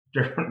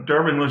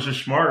Durbin was the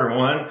smarter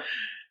one.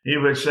 He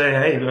would say,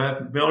 "Hey,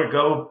 Miller,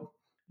 go,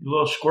 you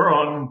little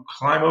squirrel, and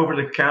climb over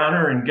the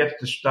counter and get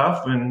the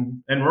stuff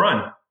and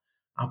run.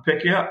 I'll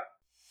pick you up."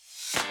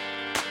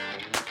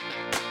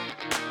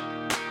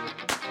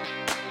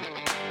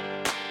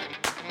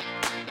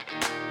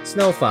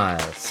 Snow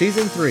Files,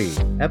 Season 3,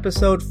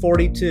 Episode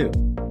 42.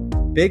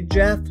 Big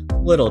Jeff,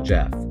 Little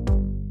Jeff.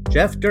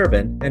 Jeff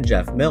Durbin and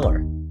Jeff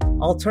Miller.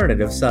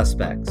 Alternative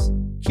Suspects.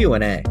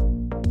 Q&A.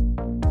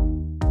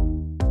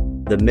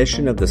 The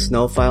mission of the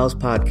Snow Files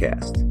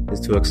podcast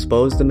is to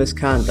expose the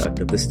misconduct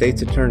of the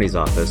state's attorney's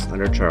office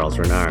under Charles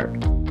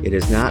Renard. It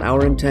is not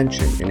our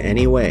intention in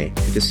any way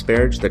to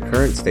disparage the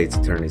current state's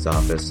attorney's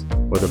office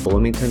or the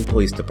Bloomington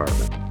Police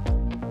Department.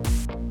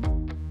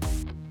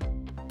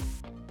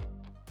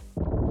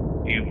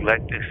 You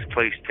let this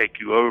place take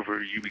you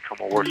over, you become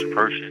a worse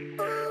person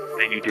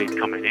than you did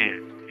coming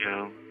in, you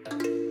know?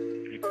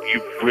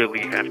 You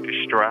really have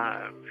to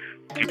strive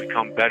to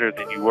become better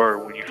than you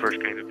were when you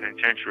first came to the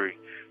penitentiary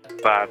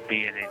by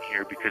being in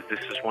here, because this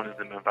is one of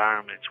them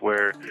environments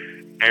where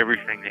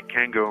everything that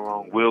can go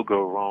wrong will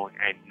go wrong,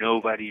 and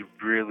nobody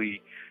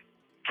really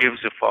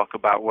gives a fuck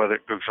about whether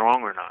it goes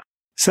wrong or not.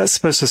 Seth's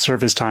supposed to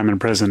serve his time in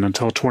prison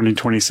until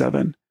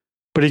 2027,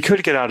 but he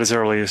could get out as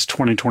early as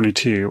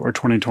 2022 or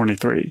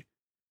 2023.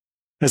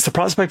 As the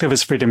prospect of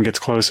his freedom gets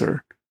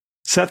closer,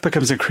 Seth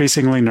becomes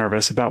increasingly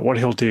nervous about what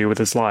he'll do with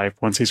his life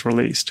once he's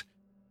released.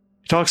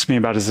 He talks to me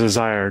about his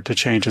desire to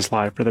change his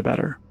life for the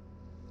better.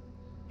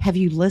 Have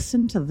you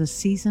listened to the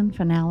season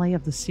finale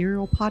of the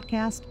Serial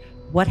podcast,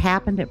 What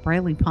Happened at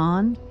Braley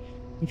Pond?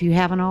 If you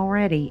haven't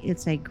already,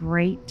 it's a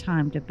great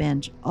time to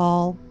binge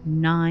all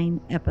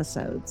 9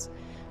 episodes.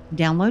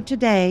 Download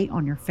today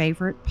on your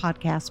favorite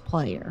podcast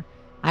player.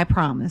 I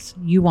promise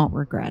you won't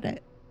regret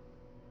it.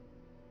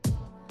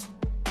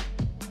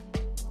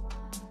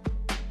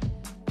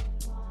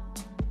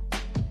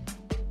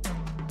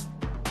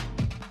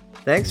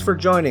 Thanks for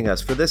joining us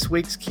for this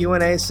week's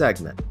Q&A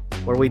segment,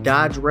 where we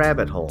dodge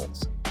rabbit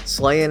holes,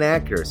 slay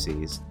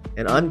inaccuracies,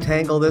 and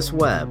untangle this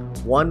web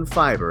one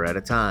fiber at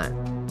a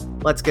time.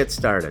 Let's get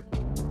started.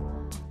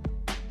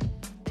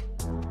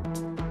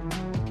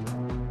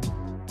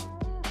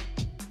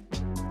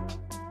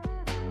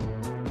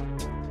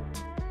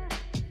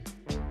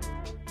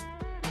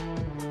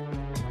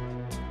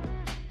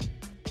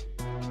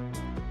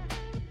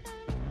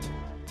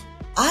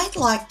 I'd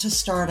like to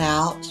start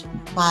out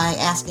by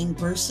asking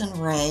Bruce and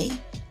Ray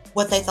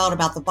what they thought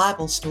about the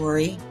Bible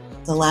story,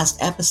 the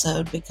last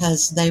episode,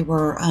 because they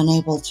were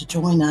unable to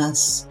join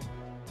us.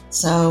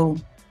 So,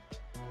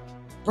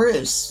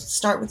 Bruce,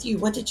 start with you.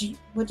 What did you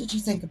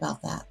think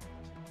about that?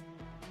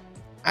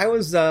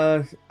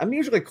 I'm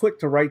usually quick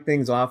to write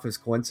things off as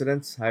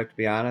coincidence, I have to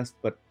be honest,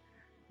 but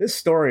this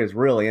story is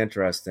really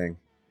interesting.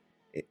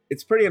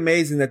 It's pretty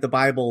amazing that the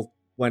Bible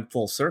went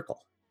full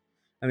circle.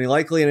 I mean,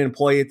 likely an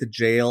employee at the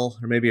jail,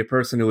 or maybe a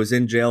person who was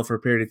in jail for a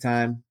period of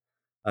time,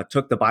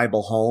 took the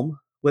Bible home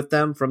with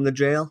them from the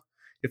jail.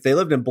 If they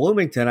lived in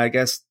Bloomington, I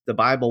guess the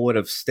Bible would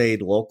have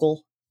stayed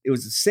local. It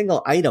was a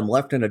single item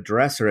left in a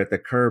dresser at the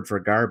curb for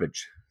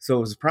garbage, so it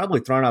was probably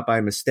thrown out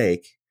by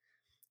mistake.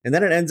 And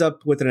then it ends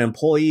up with an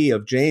employee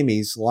of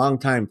Jamie's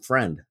longtime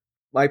friend.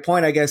 My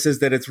point, I guess, is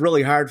that it's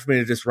really hard for me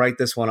to just write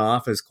this one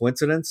off as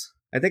coincidence.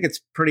 I think it's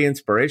pretty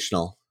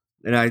inspirational.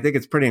 And I think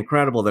it's pretty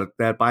incredible that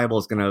that Bible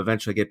is going to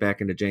eventually get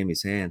back into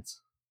Jamie's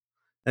hands.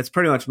 That's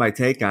pretty much my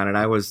take on it.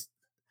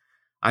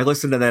 I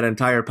listened to that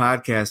entire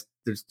podcast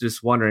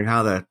just wondering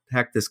how the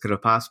heck this could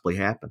have possibly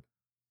happened.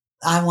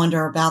 I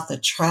wonder about the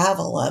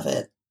travel of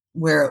it,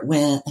 where it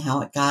went,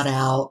 how it got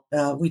out.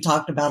 We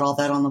talked about all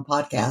that on the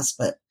podcast,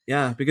 but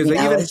yeah, because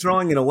even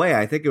throwing it away,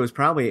 I think it was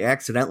probably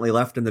accidentally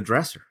left in the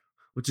dresser,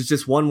 which is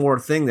just one more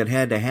thing that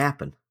had to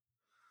happen.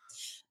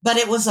 But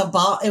it was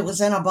it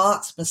was in a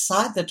box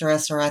beside the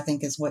dresser, I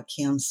think is what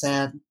Kim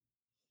said.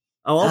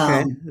 Oh,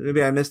 okay.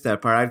 Maybe I missed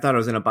that part. I thought it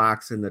was in a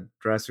box in the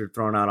dresser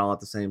thrown out all at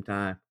the same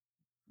time.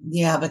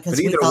 Yeah,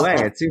 because but either way,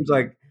 it seems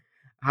like,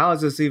 how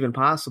is this even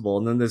possible?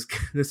 And then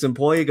this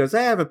employee goes, "Hey,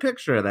 I have a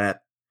picture of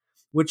that,"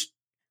 which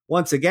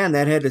once again,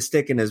 that had to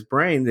stick in his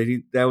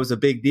brain that was a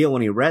big deal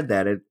when he read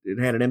that. It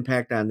had an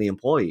impact on the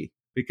employee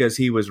because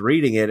he was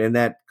reading it, and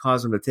that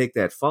caused him to take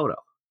that photo.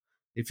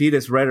 If he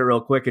just read it real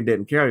quick and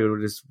didn't care,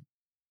 it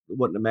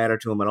wouldn't have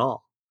mattered to him at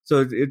all.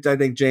 So I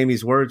think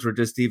Jamie's words were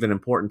just even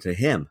important to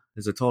him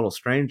as a total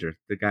stranger,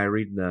 the guy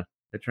reading the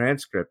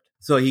transcript.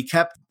 So he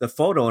kept the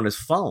photo on his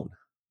phone.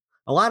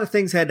 A lot of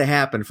things had to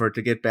happen for it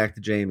to get back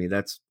to Jamie.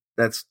 That's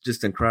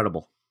just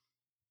incredible.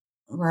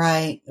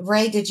 Right.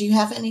 Ray, did you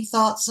have any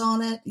thoughts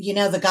on it? You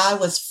know, the guy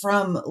was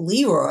from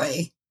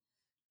Leroy,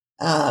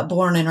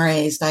 born and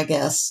raised, I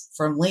guess,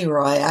 from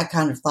Leroy. I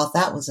kind of thought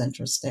that was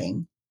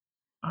interesting.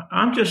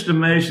 I'm just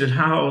amazed at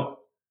how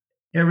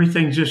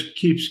everything just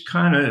keeps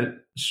kind of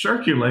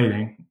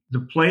circulating.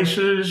 The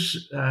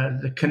places,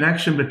 the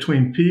connection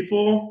between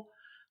people,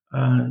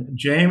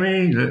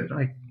 Jamie,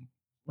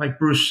 like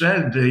Bruce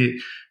said,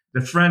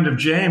 the friend of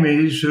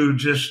Jamie's who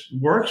just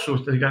works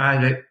with the guy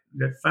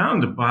that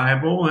found the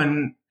Bible,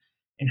 and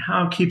and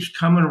how it keeps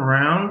coming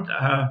around.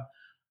 I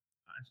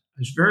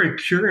was very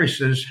curious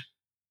as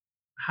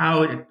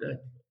how it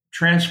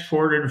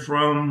transported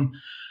from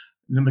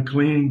the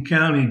McLean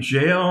County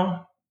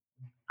Jail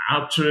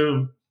out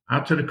to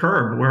the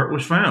curb where it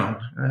was found.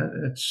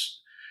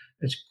 It's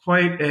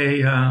quite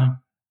a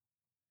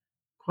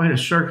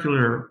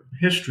circular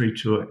history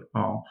to it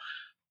all.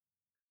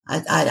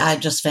 I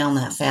just found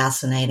that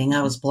fascinating.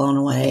 I was blown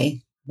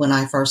away when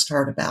I first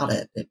heard about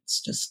it.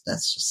 That's just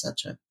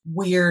such a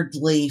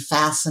weirdly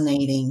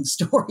fascinating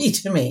story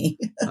to me.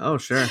 Oh,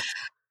 sure.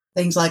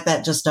 Things like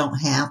that just don't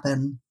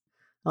happen.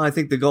 Well, I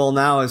think the goal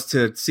now is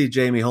to see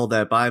Jamie hold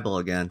that Bible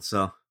again.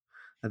 So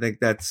I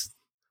think that's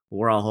what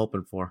we're all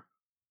hoping for.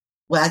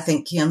 Well, I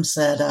think Kim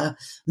said,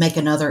 make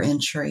another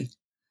entry.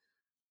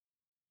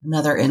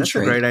 That's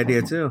a great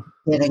idea too.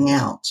 Getting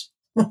out.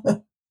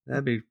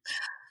 That'd be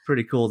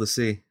pretty cool to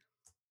see.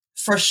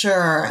 For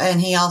sure.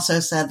 And he also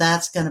said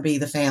that's going to be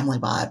the family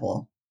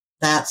Bible.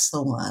 That's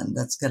the one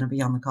that's going to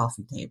be on the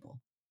coffee table.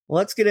 Well,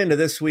 let's get into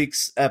this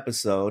week's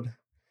episode.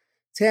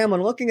 Tam,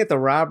 when looking at the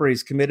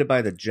robberies committed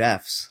by the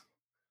Jeffs,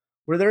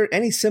 were there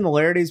any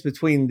similarities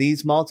between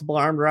these multiple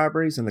armed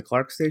robberies and the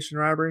Clark Station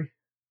robbery?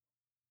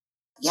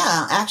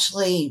 Yeah,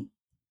 actually,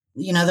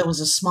 there was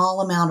a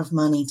small amount of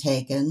money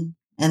taken.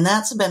 And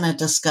that's been a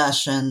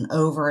discussion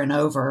over and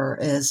over,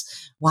 is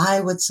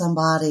why would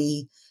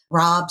somebody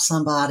rob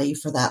somebody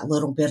for that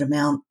little bit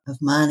amount of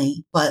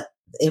money? But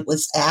it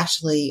was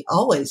actually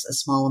always a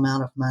small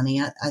amount of money.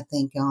 I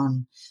think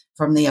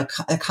from the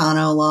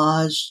Econo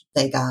Lodge,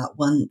 they got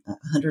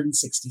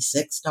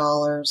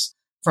 $166.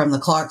 From the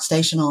Clark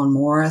Station on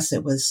Morris,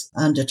 it was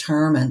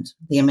undetermined,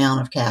 the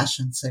amount of cash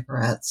and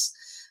cigarettes.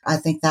 I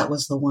think that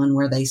was the one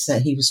where they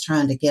said he was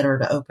trying to get her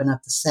to open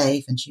up the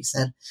safe, and she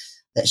said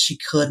that she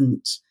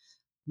couldn't.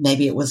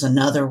 Maybe it was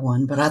another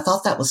one, but I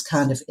thought that was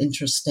kind of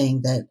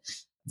interesting that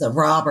the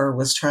robber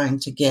was trying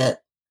to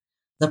get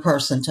the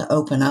person to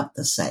open up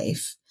the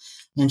safe,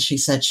 and she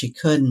said she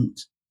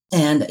couldn't.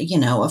 And,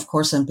 of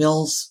course, in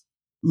Bill's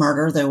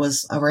murder, there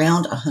was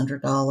around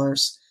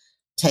 $100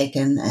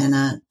 taken, and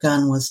a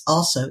gun was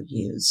also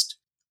used.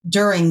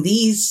 During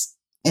these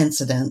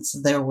incidents,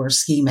 there were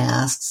ski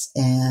masks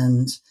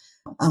and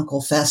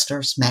Uncle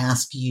Fester's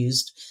mask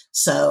used.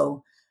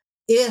 So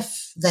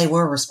if they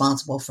were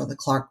responsible for the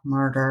Clark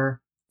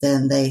murder,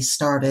 then they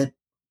started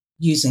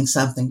using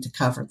something to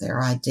cover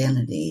their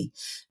identity,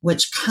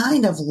 which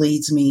kind of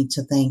leads me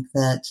to think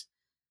that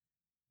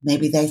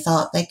maybe they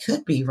thought they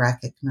could be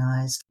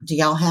recognized. Do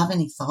y'all have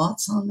any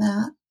thoughts on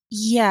that?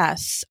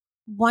 Yes.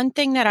 One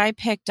thing that I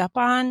picked up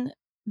on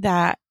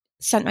that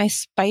sent my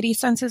spidey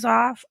senses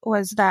off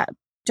was that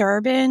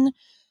Durbin,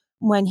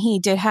 when he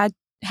did have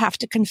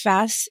to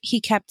confess,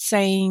 he kept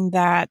saying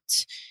that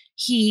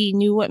he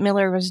knew what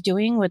Miller was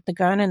doing with the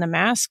gun and the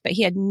mask, but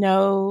he had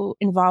no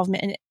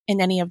involvement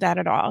in any of that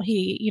at all.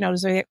 He,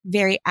 was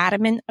very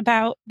adamant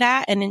about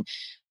that. And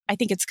I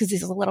think it's because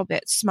he's a little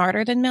bit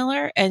smarter than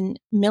Miller. And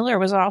Miller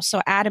was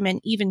also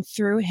adamant even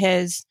through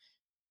his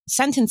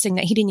sentencing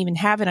that he didn't even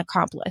have an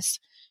accomplice.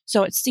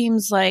 So it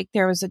seems like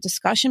there was a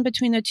discussion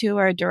between the two,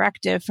 or a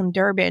directive from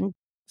Durbin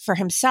for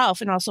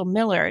himself and also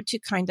Miller to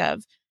kind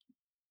of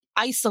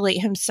isolate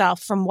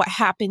himself from what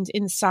happened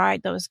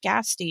inside those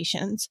gas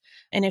stations.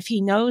 And if he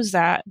knows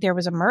that there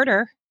was a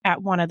murder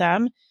at one of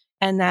them,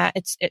 and that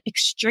it's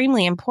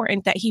extremely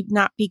important that he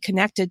not be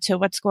connected to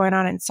what's going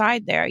on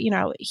inside there,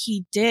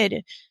 he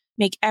did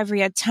make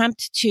every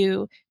attempt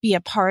to be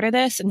a part of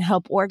this and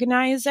help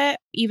organize it.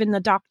 Even the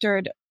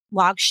doctored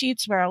log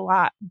sheets were a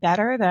lot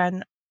better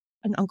than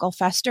an Uncle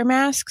Fester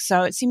mask.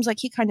 So it seems like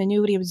he kind of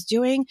knew what he was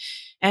doing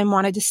and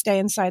wanted to stay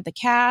inside the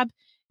cab,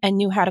 and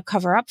knew how to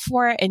cover up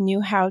for it, and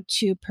knew how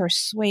to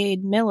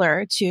persuade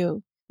Miller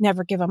to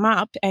never give him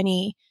up. And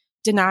he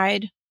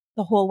denied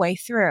the whole way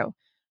through.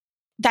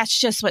 That's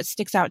just what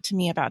sticks out to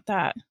me about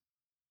that.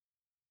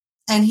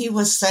 And he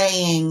was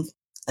saying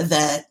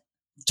that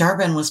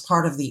Durbin was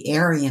part of the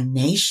Aryan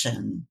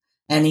nation,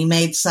 and he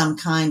made some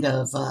kind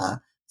of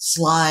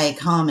sly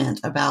comment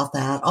about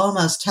that,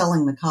 almost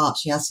telling the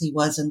cops, yes, he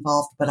was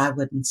involved, but I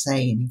wouldn't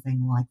say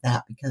anything like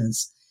that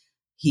because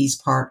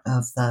he's part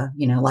of the,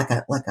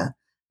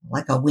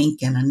 like a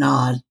wink and a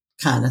nod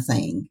kind of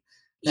thing.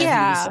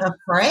 Yeah. He was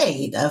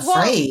afraid of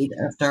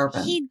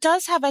Durbin. He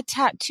does have a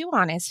tattoo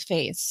on his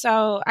face.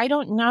 So I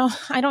don't know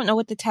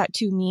what the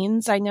tattoo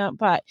means. I know,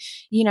 but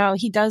he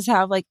does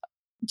have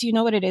do you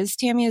know what it is,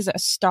 Tammy? Is it a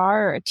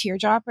star or a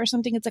teardrop or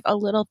something? It's like a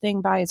little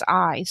thing by his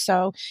eye.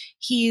 So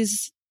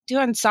he's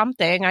doing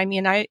something. I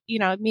mean,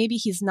 maybe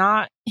he's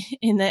not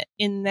in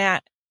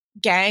that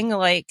gang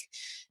like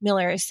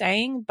Miller is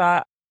saying,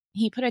 but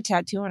he put a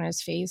tattoo on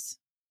his face.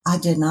 I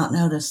did not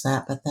notice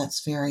that, but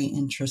that's very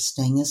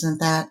interesting. Isn't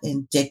that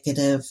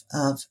indicative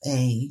of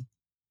a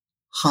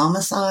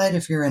homicide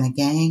if you're in a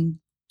gang?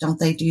 Don't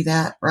they do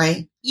that,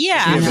 right?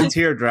 Yeah. You have a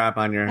teardrop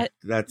on your,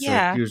 that's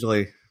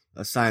usually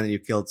a sign that you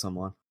killed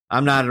someone.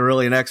 I'm not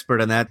really an expert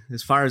in that.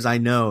 As far as I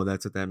know,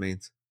 that's what that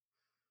means.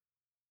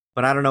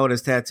 But I don't know what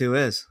his tattoo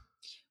is.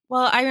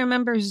 Well, I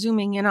remember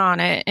zooming in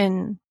on it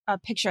and a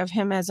picture of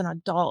him as an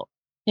adult.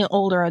 an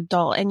older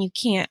adult, and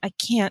I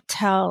can't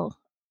tell.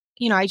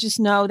 I just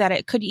know that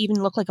it could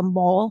even look like a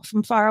mole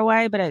from far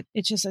away, but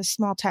it's just a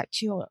small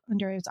tattoo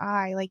under his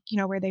eye, like,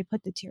 where they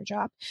put the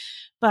teardrop.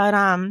 But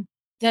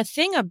the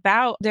thing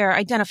about their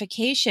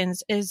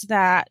identifications is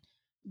that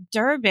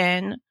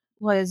Durbin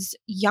was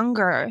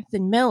younger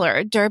than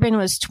Miller. Durbin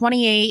was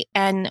 28,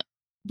 and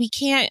we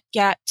can't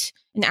get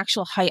an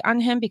actual height on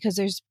him because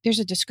there's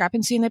a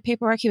discrepancy in the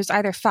paperwork. He was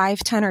either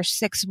 5'10" or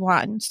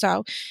 6'1".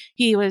 So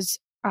he was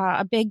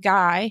a big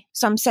guy.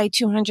 Some say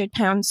 200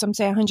 pounds, some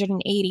say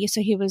 180.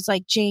 So he was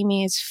like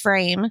Jamie's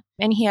frame,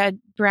 and he had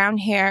brown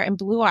hair and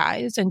blue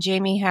eyes, and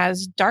Jamie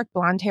has dark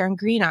blonde hair and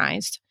green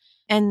eyes.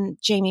 And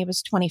Jamie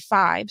was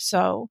 25.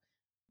 So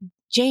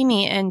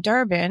Jamie and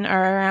Durbin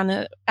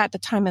are at the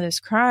time of this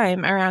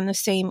crime, around the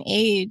same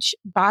age,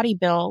 body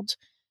build.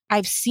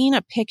 I've seen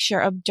a picture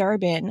of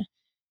Durbin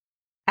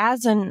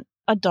as an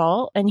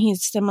adult, and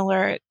he's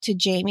similar to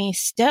Jamie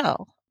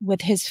still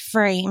with his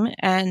frame.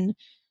 And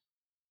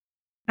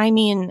I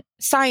mean,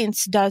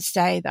 science does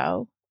say,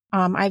 though,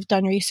 I've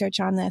done research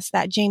on this,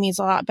 that Jamie's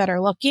a lot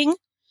better looking.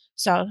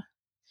 So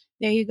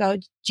there you go,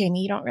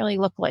 Jamie. You don't really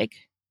look like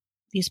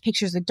these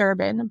pictures of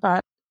Durbin.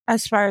 But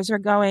as far as we're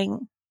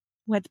going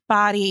with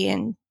body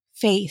and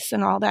face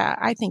and all that,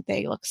 I think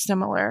they look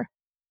similar.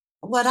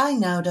 What I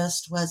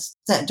noticed was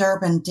that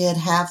Durbin did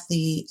have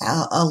the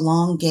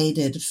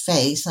elongated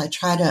face. I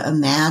try to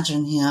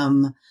imagine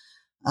him,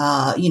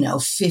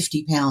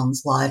 50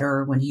 pounds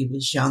lighter when he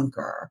was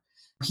younger.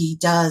 He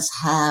does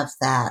have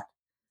that.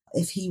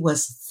 If he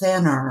was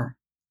thinner,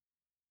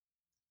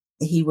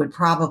 he would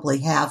probably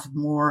have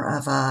more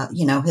of a,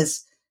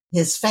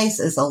 his face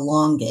is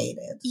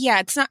elongated. Yeah,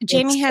 it's not,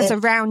 Jamie has a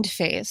round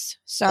face.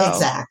 So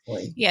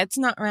exactly. Yeah, it's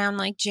not round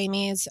like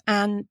Jamie's.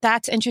 And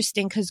that's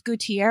interesting because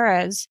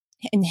Gutierrez,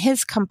 in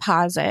his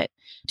composite,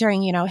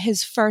 during,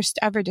 his first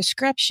ever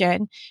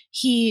description,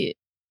 he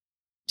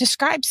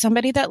described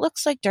somebody that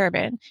looks like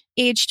Durbin,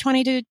 age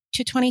 22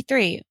 to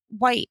 23,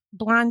 white,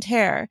 blonde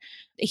hair.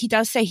 He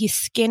does say he's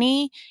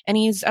skinny and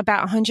he's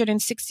about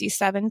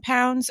 167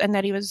 pounds and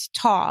that he was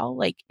tall,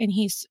 and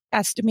he's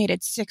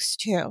estimated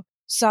 6'2".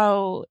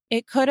 So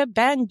it could have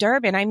been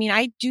Durbin. I mean,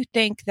 I do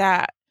think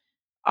that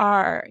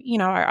our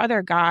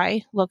other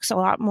guy looks a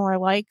lot more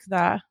like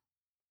the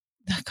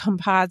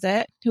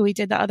composite who we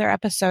did the other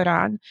episode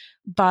on.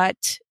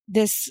 But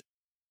this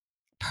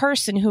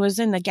person who was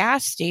in the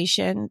gas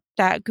station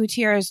that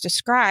Gutierrez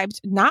described,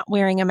 not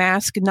wearing a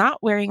mask,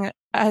 not wearing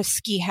a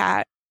ski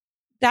hat,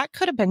 that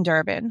could have been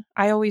Durbin.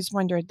 I always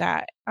wondered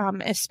that,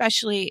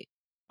 especially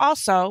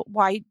also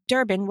why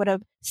Durbin would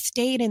have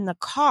stayed in the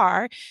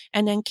car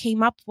and then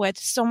came up with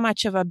so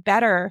much of a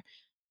better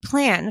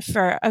plan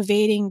for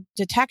evading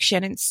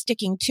detection and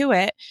sticking to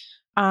it.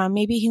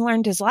 Maybe he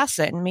learned his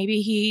lesson.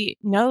 Maybe he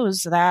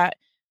knows that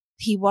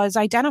he was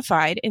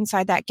identified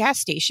inside that gas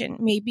station.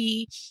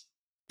 Maybe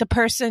the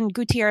person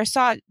Gutierrez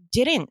saw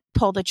didn't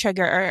pull the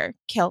trigger or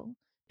kill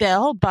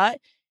Bill, but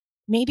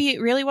maybe it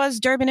really was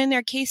Durbin in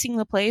there casing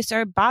the place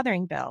or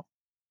bothering Bill.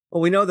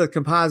 Well, we know the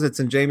composites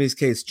in Jamie's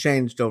case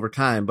changed over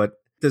time, but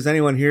does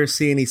anyone here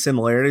see any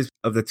similarities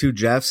of the two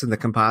Jeffs and the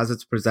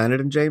composites presented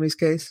in Jamie's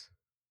case?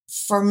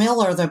 For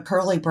Miller, the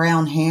curly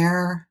brown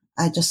hair,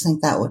 I just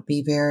think that would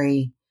be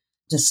very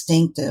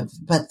distinctive.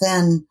 But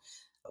then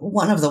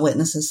one of the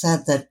witnesses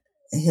said that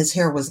his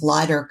hair was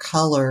lighter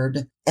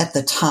colored at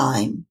the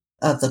time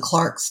of the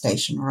Clark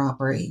Station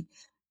robbery,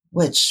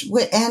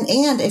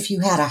 and if you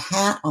had a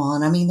hat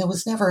on, I mean, there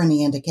was never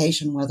any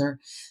indication whether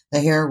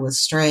the hair was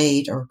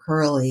straight or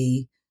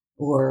curly,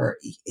 or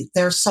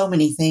there's so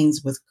many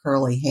things with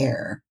curly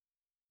hair.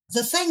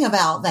 The thing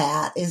about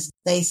that is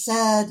they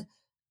said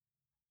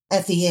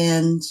at the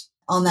end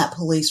on that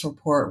police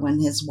report when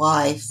his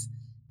wife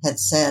had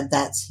said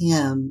that's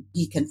him,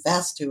 he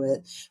confessed to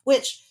it,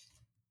 which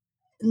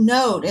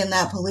note in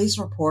that police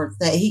report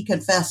that he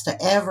confessed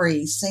to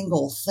every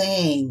single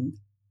thing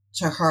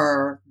to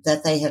her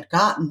that they had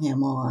gotten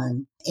him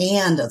on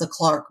and the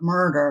Clark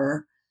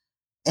murder.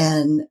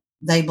 And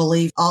they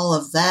believed all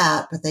of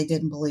that, but they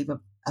didn't believe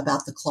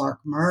about the Clark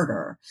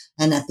murder.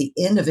 And at the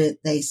end of it,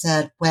 they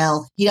said,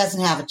 well, he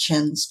doesn't have a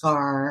chin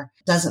scar,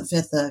 doesn't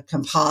fit the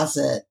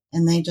composite.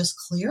 And they just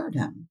cleared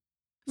him.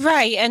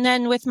 Right. And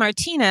then with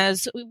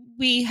Martinez,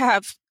 we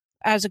have,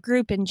 as a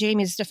group in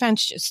Jamie's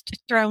defense, just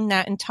thrown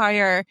that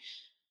entire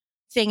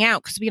thing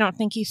out because we don't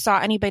think he saw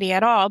anybody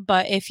at all.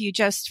 But if you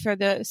just, for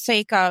the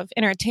sake of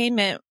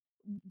entertainment,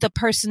 the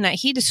person that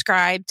he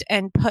described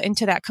and put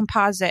into that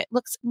composite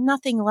looks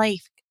nothing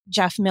like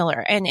Jeff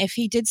Miller. And if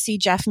he did see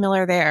Jeff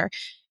Miller there,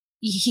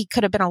 he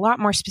could have been a lot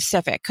more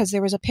specific because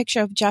there was a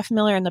picture of Jeff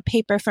Miller in the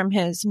paper from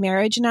his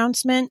marriage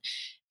announcement.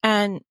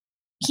 And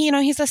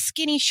he's a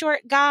skinny,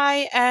 short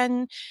guy,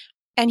 and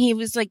he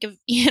was like,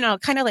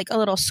 kind of like a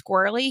little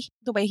squirrely,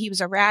 the way he was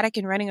erratic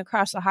and running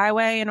across the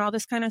highway and all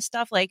this kind of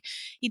stuff. Like,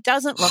 he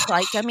doesn't look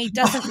like him. He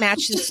doesn't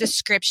match this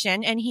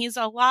description, and he's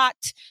a lot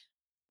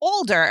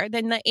older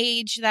than the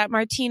age that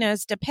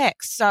Martinez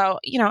depicts. So,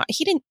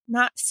 he did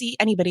not see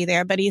anybody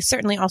there, but he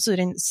certainly also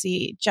didn't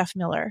see Jeff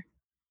Miller.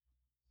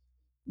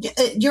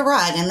 You're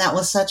right. And that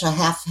was such a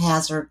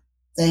haphazard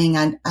thing.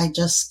 I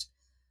just,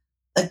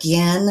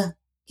 again,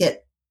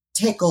 get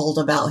tickled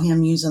about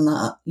him using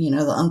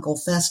the Uncle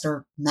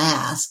Fester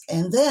mask.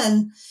 And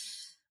then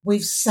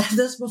we've said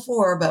this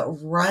before, but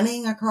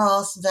running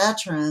across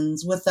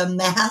veterans with a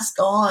mask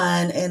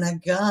on and a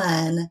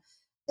gun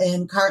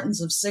and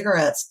cartons of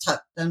cigarettes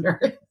tucked under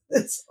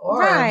his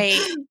arm, Right.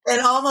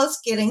 and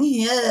almost getting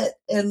hit.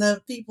 And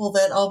the people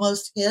that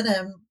almost hit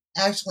him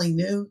actually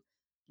knew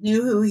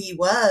who he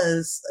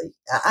was.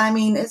 I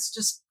mean, it's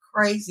just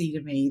crazy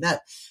to me,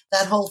 that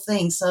whole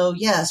thing. So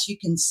yes, you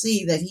can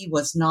see that he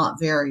was not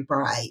very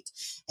bright.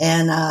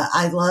 And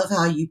I love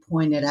how you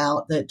pointed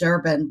out that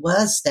Durbin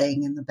was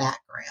staying in the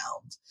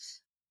background.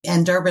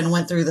 And Durbin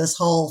went through this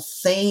whole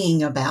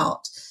thing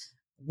about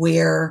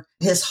where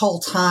his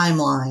whole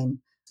timeline,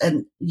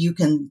 and you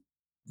can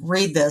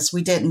read this.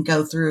 We didn't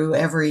go through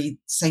every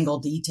single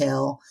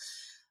detail,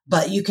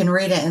 but you can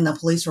read it in the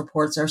police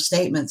reports or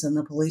statements in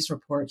the police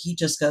report. He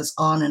just goes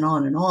on and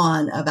on and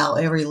on about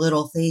every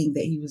little thing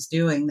that he was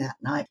doing that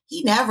night.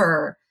 He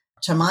never,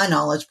 to my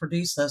knowledge,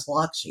 produced those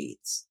log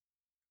sheets.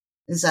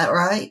 Is that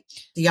right?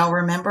 Do y'all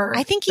remember?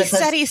 I think he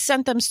said he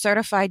sent them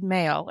certified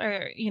mail,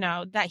 or,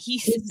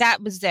 that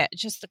was it.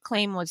 Just the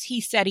claim was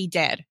he said he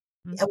did.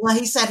 Well,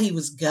 he said he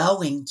was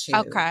going to.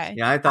 Okay.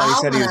 Yeah, I thought he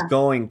said he was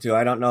going to.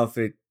 I don't know if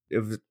it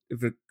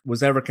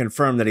was ever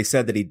confirmed that he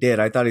said that he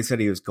did. I thought he said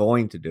he was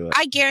going to do it.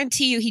 I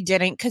guarantee you he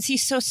didn't, because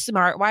he's so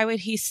smart. Why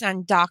would he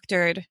send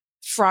doctored,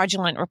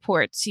 fraudulent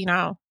reports? He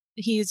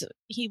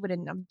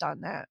wouldn't have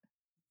done that.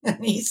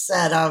 And he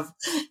said,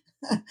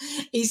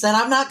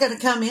 I'm not going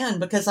to come in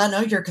because I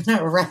know you're going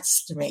to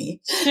arrest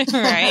me.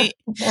 Right.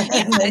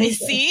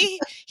 See,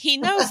 he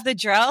knows the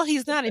drill.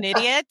 He's not an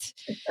idiot.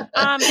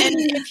 And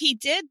if he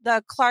did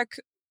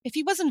if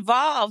he was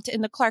involved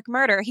in the Clark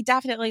murder, he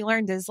definitely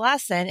learned his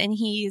lesson, and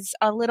he's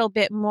a little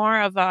bit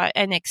more of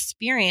an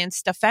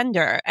experienced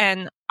offender.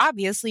 And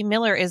obviously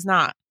Miller is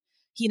not.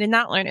 He did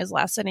not learn his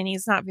lesson, and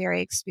he's not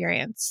very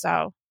experienced.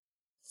 So,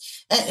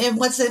 and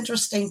what's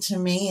interesting to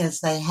me is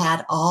they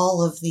had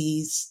all of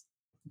this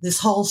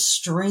whole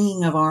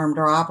string of armed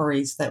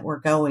robberies that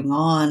were going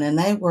on, and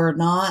they were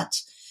not,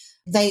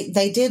 they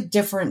did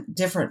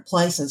different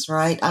places,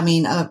 right? I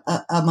mean, a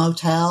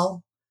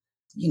motel,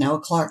 a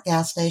Clark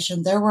gas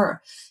station. There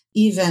were,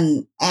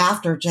 even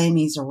after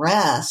Jamie's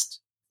arrest,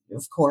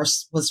 of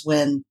course, was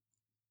when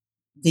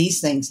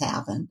these things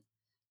happened.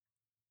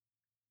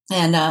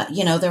 And,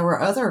 there were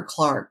other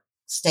Clark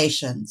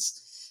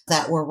stations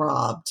that were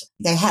robbed.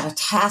 They had a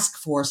task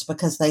force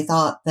because they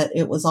thought that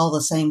it was all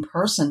the same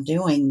person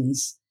doing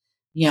these.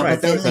 Right,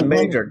 but there was a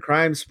major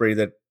crime spree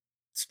that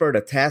spurred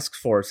a task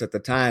force at the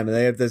time. And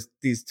they have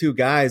these two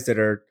guys that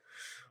are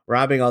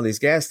robbing all these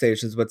gas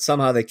stations, but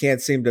somehow they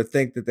can't seem to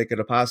think that they could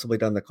have possibly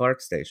done the Clark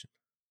station.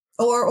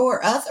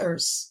 Or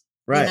others.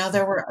 Right.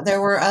 There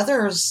were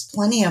others,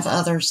 plenty of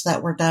others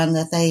that were done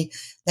that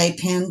they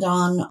pinned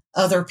on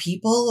other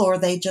people, or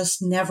they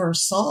just never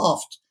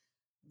solved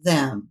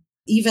them.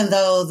 Even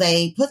though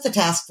they put the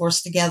task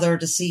force together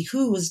to see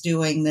who was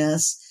doing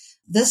this.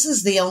 This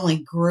is the only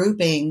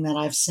grouping that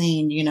I've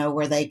seen,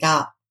 where they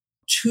got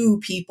two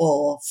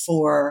people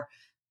for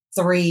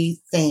three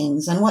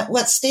things. And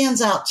what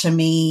stands out to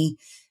me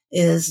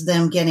is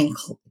them getting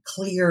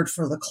cleared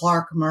for the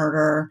Clark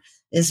murder,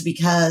 is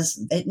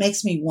because it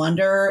makes me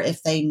wonder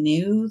if they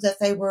knew that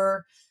they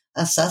were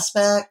a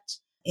suspect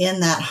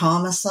in that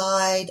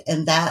homicide.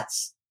 And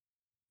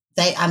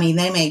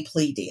they made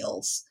plea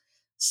deals.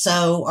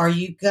 So are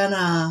you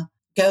gonna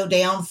go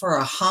down for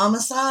a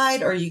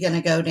homicide, or are you going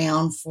to go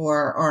down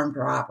for armed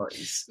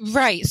robberies?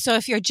 Right. So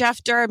if you're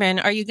Jeff Durbin,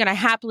 are you going to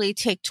happily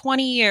take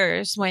 20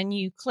 years when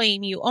you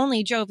claim you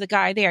only drove the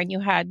guy there and you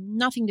had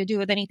nothing to do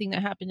with anything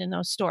that happened in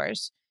those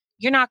stores?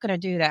 You're not going to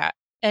do that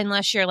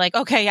unless you're like,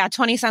 okay, yeah,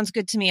 20 sounds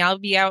good to me. I'll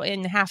be out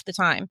in half the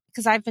time.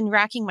 Because I've been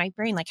racking my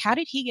brain, like, how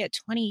did he get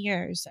 20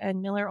 years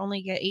and Miller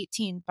only get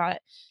 18?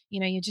 But,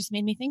 you just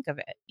made me think of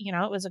it.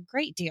 It was a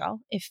great deal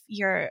if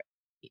you're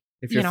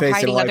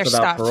facing life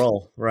without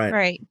parole.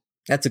 Right.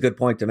 That's a good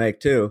point to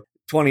make, too.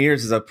 20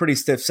 years is a pretty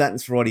stiff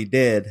sentence for what he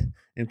did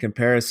in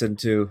comparison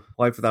to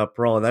life without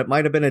parole. That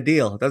might have been a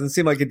deal. It doesn't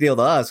seem like a deal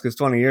to us because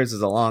 20 years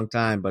is a long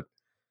time. But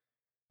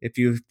if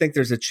you think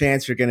there's a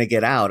chance you're going to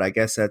get out, I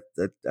guess that's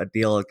a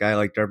deal a guy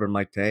like Durbin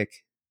might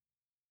take.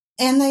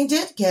 And they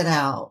did get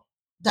out.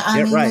 They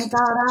got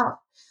out.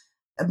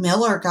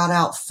 Miller got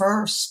out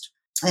first,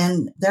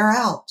 and they're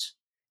out.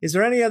 Is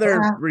there any other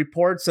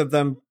reports of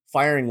them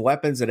firing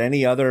weapons at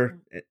any of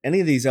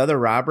these other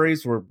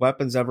robberies? Were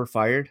weapons ever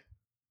fired?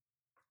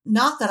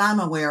 Not that I'm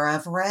aware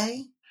of,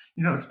 Ray.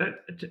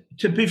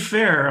 To be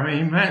fair, I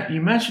mean,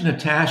 you mentioned the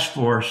task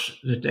force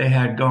that they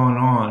had going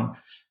on,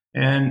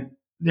 and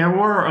there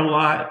were a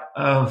lot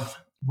of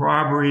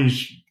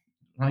robberies,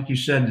 like you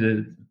said,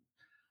 the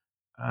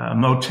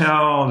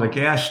motel, the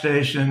gas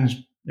stations.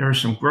 There were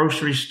some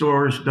grocery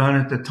stores done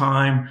at the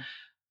time,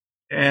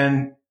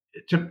 and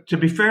to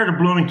be fair to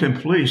Bloomington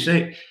Police,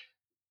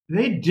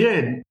 they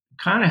did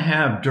kind of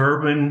have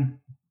Durbin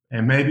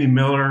and maybe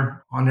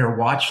Miller on their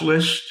watch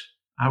list.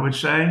 I would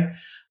say.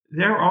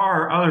 There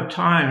are other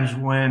times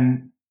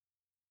when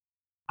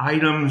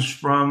items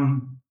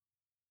from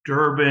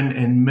Durbin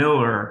and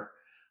Miller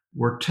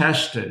were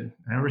tested.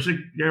 There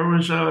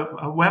was a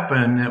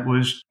weapon that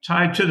was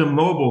tied to the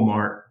mobile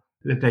mart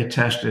that they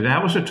tested.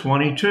 That was a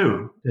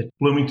 22 that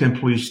Bloomington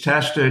police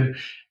tested.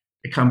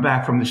 They come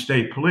back from the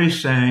state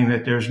police saying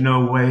that there's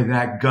no way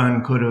that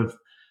gun could have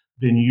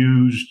been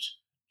used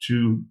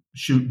to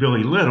shoot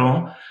Billy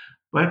Little,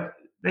 but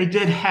they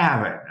did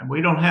have it. And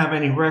we don't have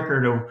any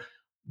record of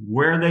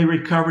where they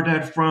recovered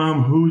that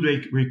from, who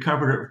they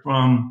recovered it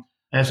from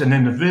as an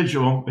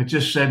individual. It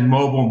just said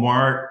mobile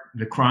mart,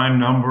 the crime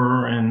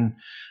number, and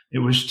it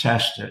was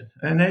tested.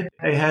 And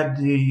they had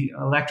the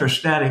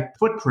electrostatic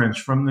footprints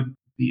from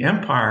the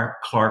Empire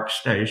Clark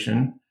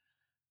station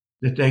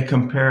that they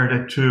compared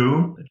it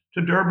to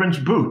Durbin's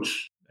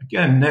boots.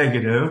 Again,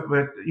 negative,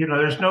 but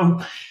there's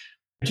no.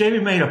 Jamie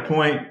made a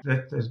point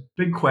that the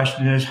big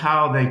question is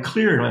how they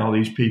cleared all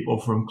these people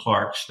from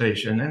Clark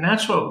Station, and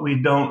that's what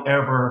we don't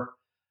ever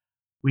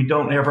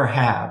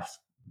have.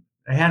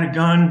 They had a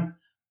gun,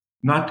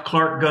 not the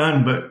Clark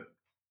gun, but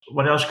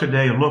what else could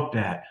they have looked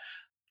at?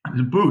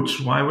 The boots.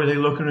 Why were they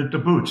looking at the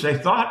boots? They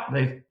thought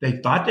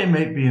they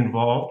may be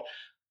involved,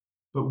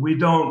 but we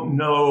don't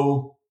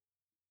know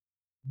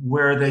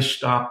where they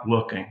stopped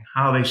looking.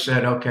 How they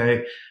said,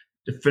 okay,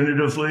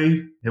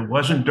 definitively, it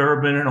wasn't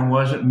Durbin and it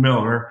wasn't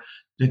Miller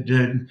that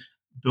did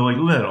Billy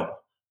Little.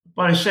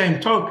 By the same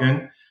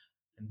token,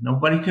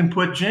 nobody can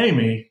put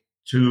Jamie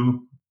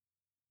to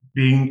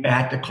being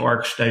at the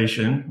Clark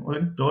station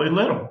with Billy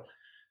Little.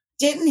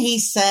 Didn't he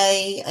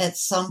say at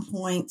some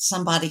point,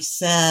 somebody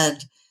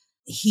said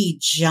he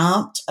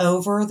jumped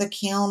over the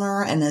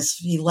counter and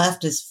he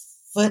left his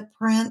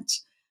footprint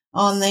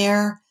on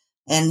there,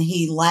 and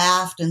he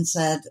laughed and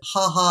said,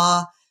 ha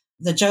ha,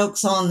 the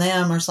joke's on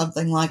them, or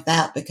something like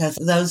that, because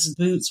those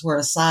boots were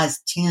a size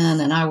 10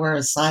 and I wear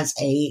a size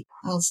 8.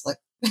 I was like,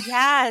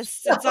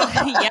 yes.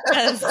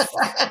 Yes.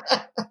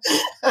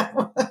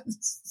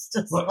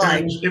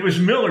 It was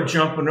Miller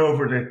jumping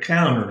over the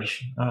counters.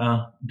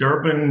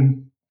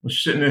 Durbin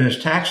was sitting in his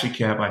taxi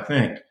cab, I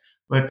think.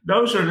 But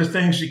those are the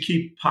things that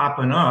keep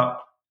popping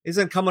up.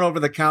 Isn't coming over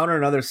the counter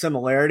another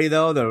similarity,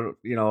 though,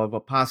 of a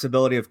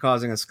possibility of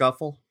causing a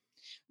scuffle?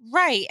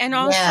 Right. And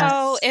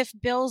also, if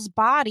Bill's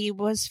body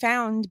was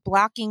found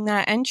blocking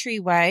that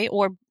entryway,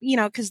 or,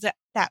 because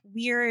that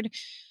weird,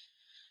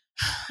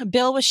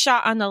 Bill was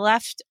shot on the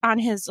left, on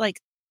his,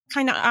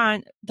 kind of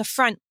on the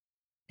front,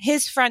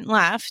 his front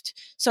left.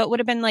 So it would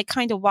have been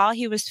kind of while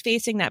he was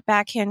facing that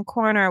backhand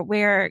corner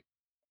where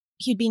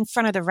he'd be in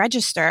front of the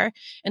register.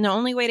 And the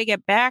only way to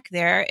get back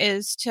there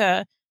is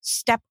to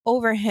step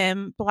over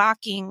him,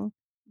 blocking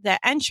the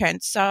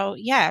entrance. So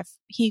yeah,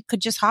 he could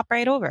just hop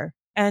right over.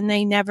 And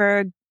they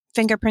never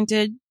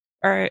fingerprinted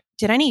or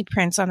did any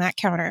prints on that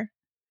counter.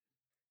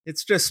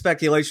 It's just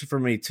speculation for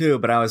me too,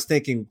 but I was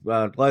thinking,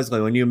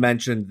 Leslie, when you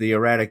mentioned the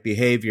erratic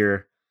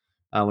behavior,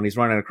 when he's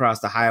running across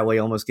the highway,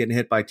 almost getting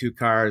hit by 2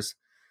 cars,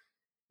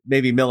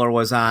 maybe Miller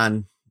was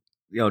on,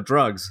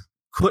 drugs.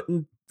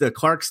 Couldn't the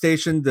Clark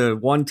station, the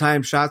one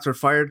time shots were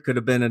fired, could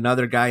have been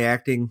another guy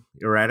acting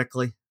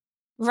erratically?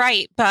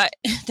 Right, but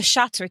the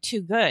shots were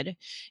too good,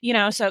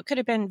 so it could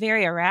have been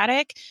very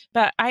erratic.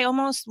 But I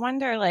almost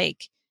wonder,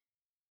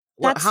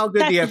 how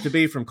good do you have to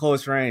be from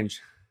close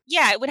range?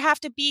 Yeah, it would have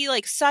to be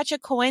such a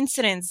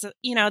coincidence,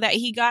 that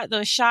he got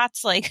those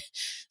shots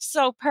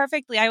so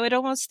perfectly. I would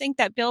almost think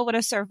that Bill would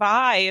have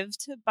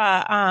survived,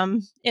 but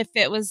if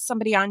it was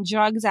somebody on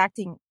drugs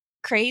acting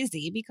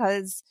crazy,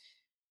 because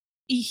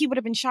he would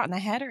have been shot in the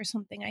head or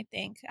something, I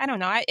think. I don't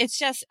know. It's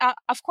just,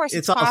 of course,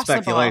 it's all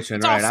possible. speculation,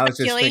 it's right? All I was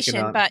speculation, just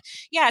thinking but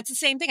yeah, it's the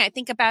same thing. I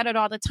think about it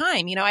all the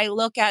time. I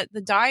look at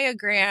the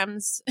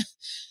diagrams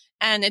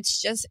and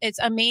it's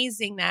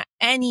amazing that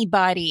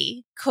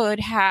anybody could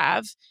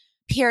have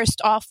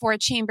pierced all 4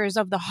 chambers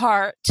of the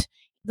heart.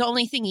 The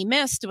only thing he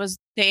missed was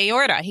the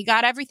aorta. He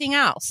got everything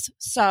else.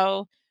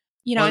 So,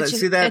 it's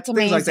just, it's amazing.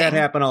 Things like that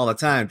happen all the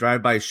time.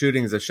 Drive-by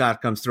shootings, a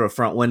shot comes through a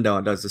front window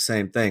and does the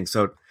same thing.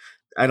 So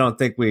I don't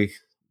think we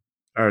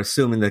are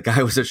assuming the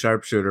guy was a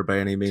sharpshooter by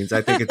any means.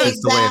 I think it's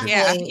just the way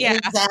it Yeah,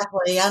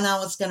 exactly. I know I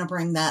was going to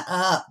bring that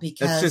up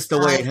because it's just the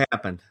way it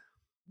happened.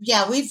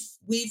 Yeah,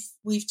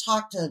 we've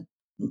talked to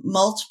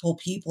multiple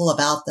people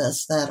about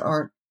this that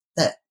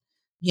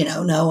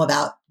know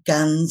about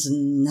guns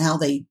and how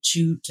they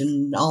shoot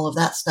and all of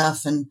that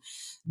stuff, and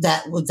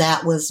that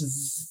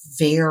was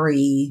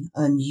very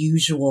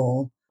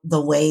unusual, the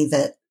way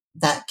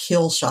that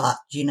kill shot,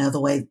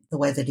 the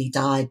way that he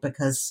died,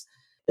 because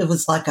it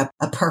was like a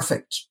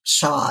perfect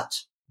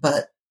shot,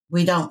 but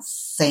we don't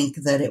think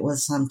that it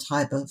was some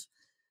type of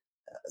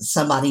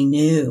somebody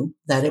knew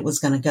that it was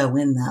going to go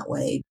in that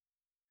way.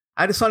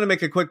 I just want to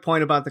make a quick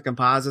point about the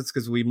composites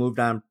because we moved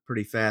on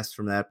pretty fast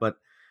from that, but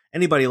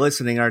anybody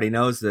listening already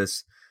knows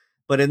this.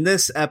 But in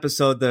this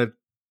episode, the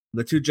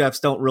 2 Jeffs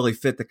don't really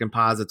fit the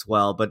composites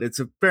well, but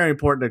it's very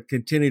important to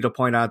continue to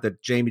point out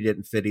that Jamie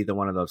didn't fit either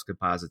one of those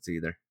composites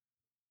either.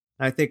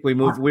 I think we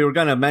were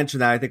going to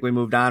mention that. I think we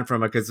moved on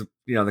from it because,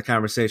 the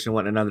conversation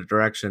went in another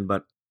direction.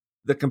 But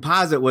the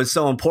composite was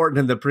so important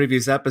in the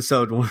previous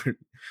episode where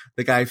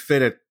the guy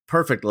fit it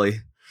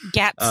perfectly.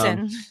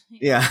 Gatson.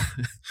 Yeah,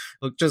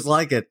 looked just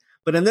like it.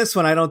 But in this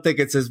one, I don't think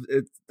it's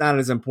not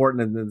as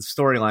important in the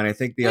storyline. I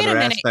think the other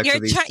aspects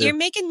of these two. You're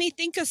making me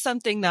think of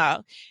something,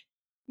 though.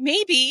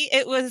 Maybe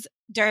it was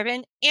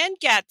Durbin and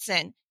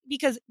Gatson,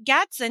 because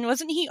Gatson,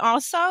 wasn't he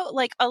also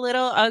like a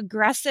little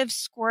aggressive,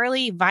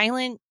 squirrely,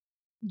 violent,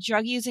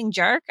 drug-using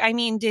jerk? I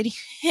mean,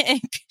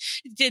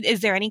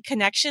 is there any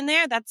connection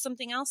there? That's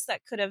something else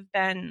that could have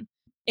been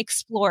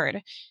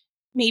explored.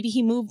 Maybe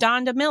he moved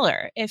on to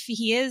Miller. If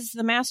he is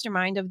the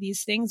mastermind of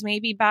these things,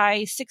 maybe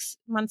by 6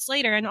 months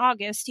later in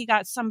August, he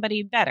got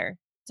somebody better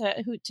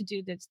to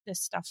do this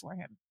stuff for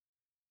him.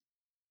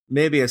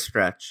 Maybe a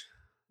stretch.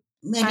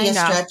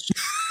 Stretch.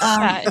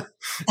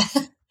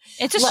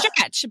 It's a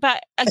stretch,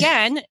 but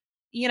again,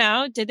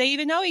 did they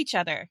even know each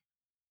other?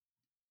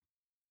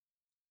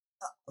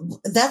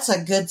 That's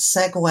a good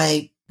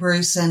segue,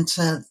 Bruce,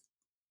 into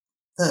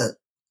the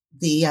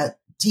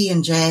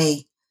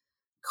T&J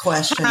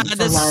question for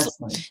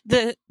Leslie.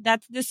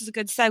 This is a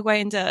good segue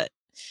into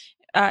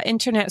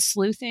internet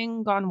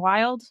sleuthing gone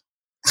wild.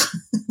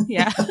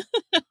 Yeah.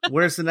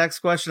 Where's the next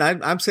question?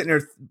 I'm sitting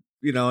here,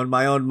 in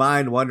my own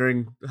mind,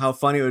 wondering how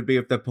funny it would be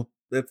if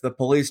the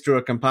police drew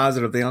a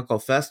composite of the Uncle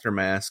Fester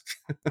mask.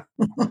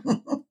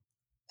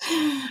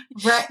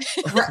 Right.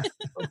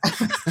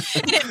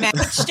 It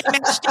matched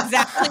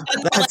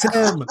exactly. That's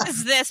him. What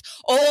is this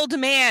old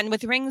man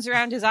with rings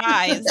around his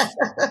eyes?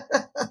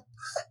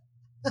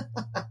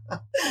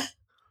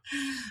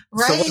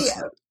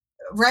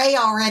 Ray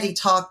already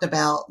talked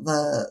about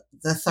the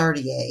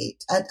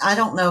 38. I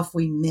don't know if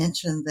we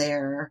mentioned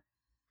there.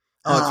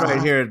 Oh, it's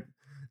right here.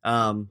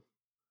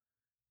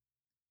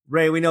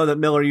 Ray, we know that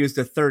Miller used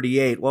a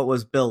 38. What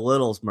was Bill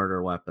Little's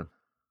murder weapon?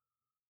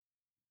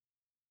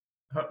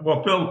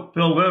 Well,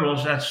 Bill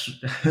Little's,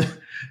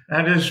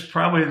 that is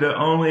probably the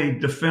only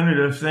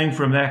definitive thing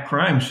from that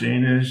crime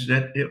scene is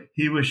that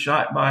he was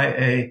shot by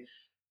a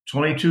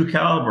 .22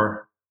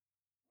 caliber,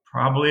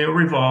 probably a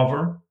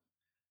revolver,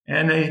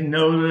 and they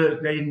know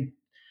that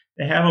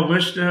they have a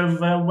list of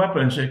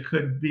weapons that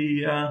could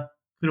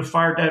have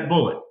fired that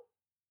bullet,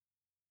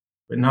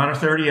 but not a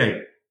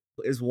 38.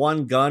 Is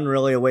one gun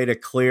really a way to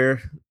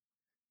clear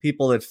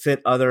people that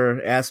fit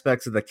other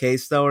aspects of the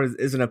case, though? Or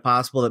isn't it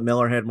possible that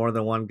Miller had more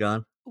than one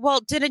gun? Well,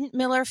 didn't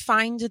Miller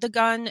find the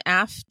gun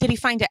did he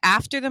find it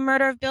after the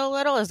murder of Bill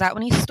Little? Is that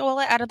when he stole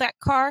it out of that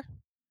car?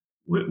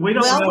 We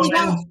don't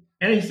know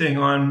anything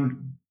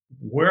on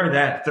where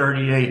that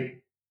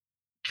 38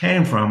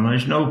 came from.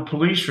 There's no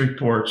police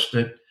reports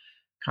that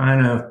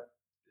kind of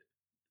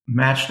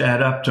match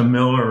that up to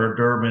Miller or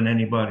Durbin,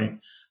 anybody.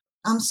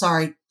 I'm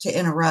sorry to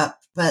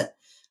interrupt, but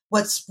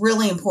what's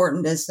really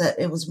important is that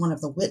it was one of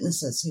the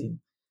witnesses who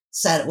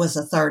said it was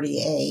a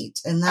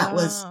 38. And that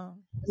was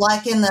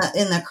like in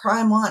the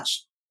Crime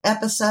Watch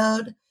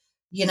episode,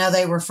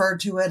 they referred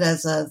to it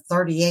as a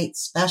 38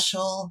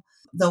 special.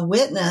 The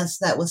witness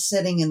that was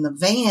sitting in the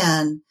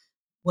van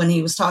when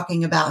he was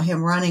talking about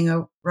him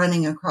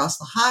running across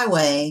the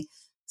highway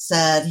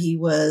said he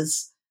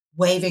was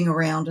waving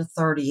around a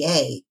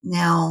 38.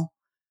 Now,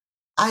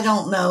 I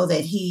don't know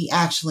that he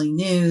actually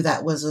knew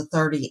that was a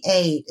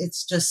 38.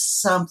 It's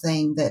just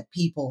something that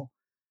people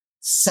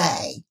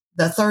say.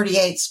 The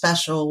 38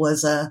 special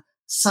was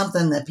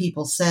something that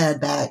people said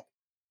back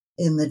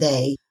in the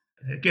day.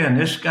 Again,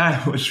 this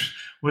guy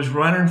was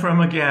running from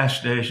a gas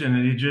station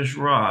that he just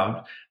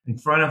robbed in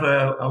front of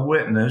a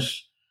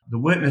witness. The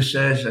witness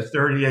says a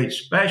 38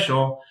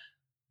 special,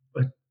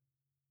 but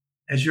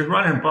as you're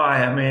running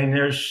by, I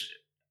mean,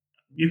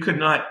 you could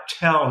not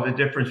tell the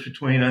difference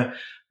between a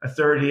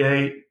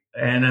 38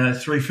 and a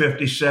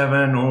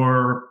 357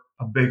 or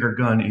a bigger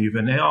gun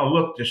even. They all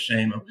look the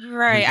same.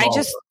 Right.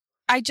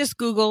 I just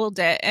Googled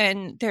it,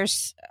 and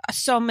there's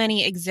so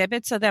many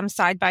exhibits of them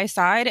side by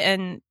side,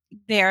 and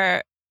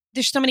there's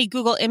so many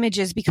Google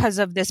images because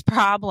of this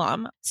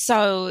problem.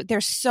 So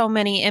there's so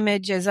many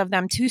images of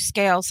them to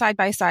scale side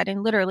by side,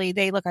 and literally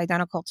they look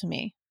identical to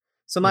me.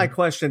 So my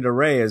question to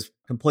Ray is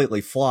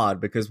completely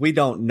flawed because we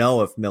don't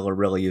know if Miller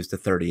really used a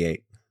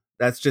 38.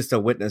 That's just a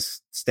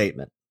witness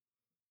statement.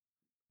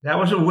 That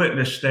was a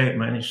witness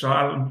statement. He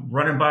saw him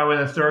running by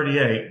with a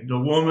 38. The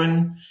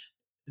woman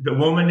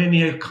in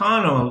the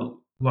Econo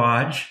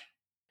Lodge,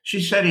 she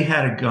said he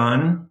had a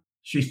gun.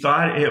 She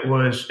thought it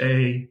was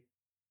a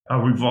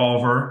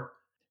revolver.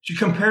 She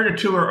compared it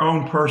to her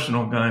own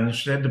personal gun and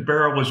said the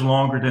barrel was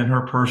longer than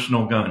her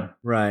personal gun.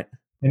 Right.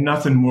 And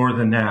nothing more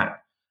than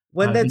that.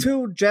 When the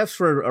two Jeffs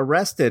were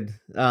arrested,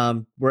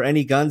 were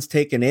any guns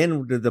taken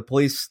in? Did the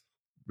police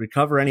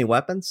recover any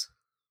weapons?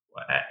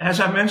 As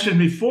I mentioned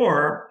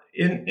before,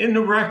 in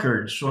the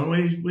records,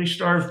 when we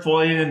started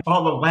following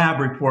all the lab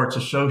reports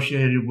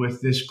associated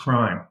with this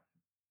crime,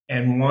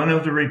 and one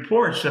of the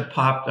reports that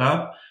popped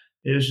up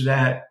is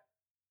that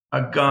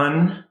a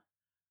gun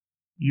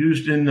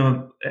used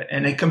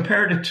and they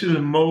compared it to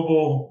the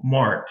mobile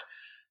mart.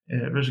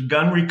 It was a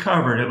gun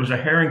recovered. It was a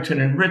Harrington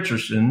and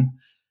Richardson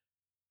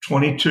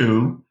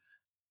 22,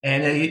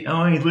 and they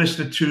only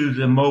listed to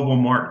the mobile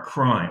marked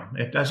crime.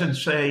 It doesn't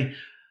say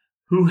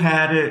who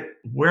had it,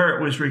 where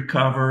it was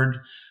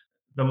recovered.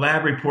 The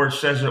lab report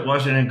says it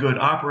wasn't in good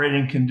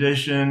operating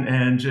condition,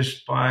 and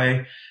just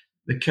by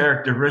the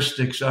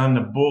characteristics on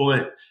the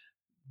bullet,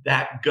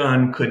 that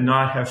gun could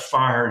not have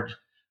fired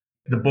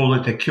the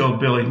bullet that killed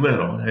Billy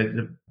Little.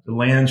 The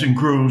lands and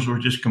grooves were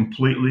just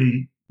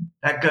completely,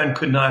 that gun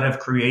could not have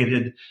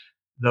created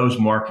those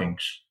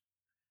markings.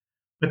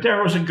 But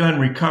there was a gun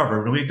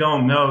recovered. We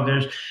don't know.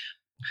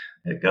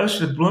 It goes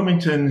to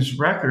Bloomington's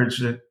records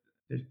that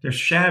they're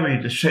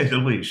shabby, to say the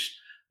least.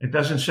 It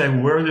doesn't say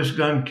where this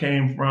gun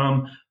came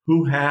from,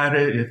 who had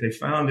it, if they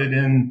found it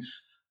in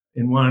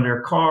one of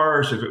their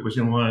cars, if it was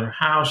in one of their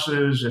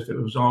houses, if it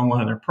was on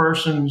one of their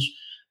persons.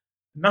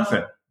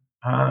 Nothing.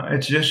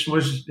 It just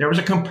was, there was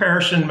a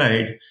comparison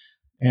made,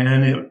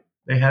 and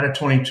they had a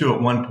 22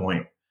 at one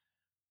point.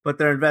 But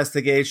their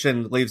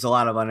investigation leaves a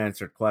lot of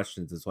unanswered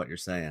questions, is what you're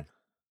saying.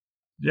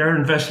 Their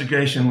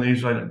investigation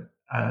leaves a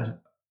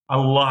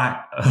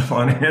lot of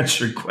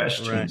unanswered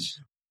questions. Right.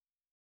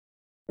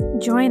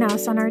 Join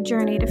us on our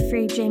journey to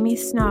free Jamie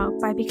Snow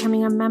by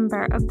becoming a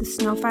member of the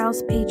Snow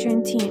Files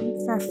Patreon team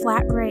for a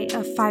flat rate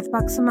of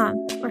 $5 a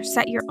month, or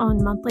set your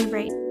own monthly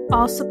rate.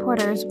 All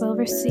supporters will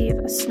receive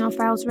a Snow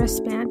Files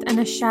wristband and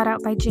a shout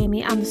out by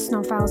Jamie on the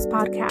Snow Files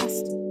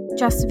podcast.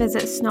 Just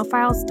visit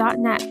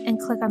snowfiles.net and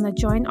click on the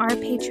Join Our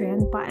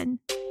Patreon button.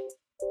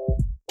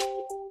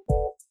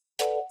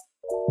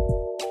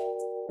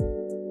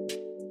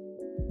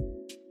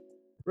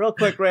 Real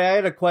quick, Ray, I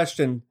had a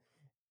question.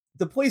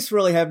 The police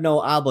really have no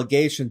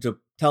obligation to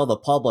tell the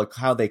public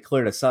how they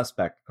cleared a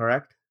suspect,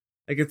 correct?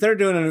 Like, if they're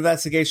doing an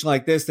investigation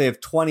like this, they have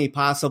 20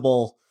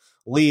 possible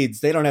leads.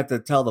 They don't have to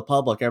tell the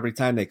public every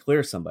time they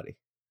clear somebody.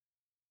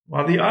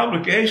 Well, the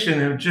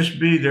obligation would just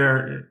be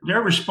their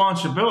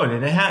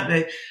responsibility.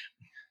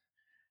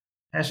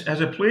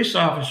 As a police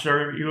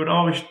officer, you would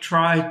always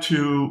try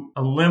to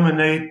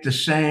eliminate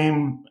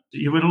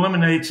you would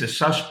eliminate the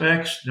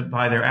suspects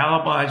by their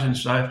alibis and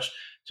such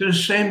to the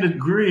same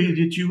degree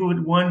that you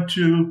would want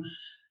to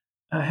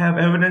have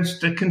evidence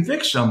to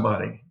convict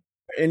somebody.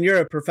 In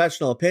your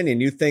professional opinion,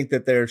 you think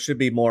that there should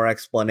be more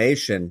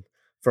explanation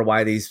for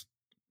why these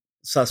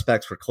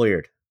suspects were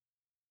cleared?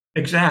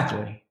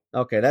 Exactly.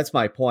 Okay, that's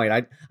my point.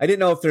 I didn't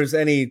know if there's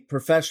any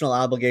professional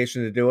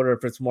obligation to do it, or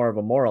if it's more of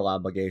a moral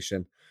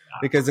obligation,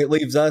 because it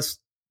leaves us,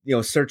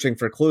 searching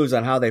for clues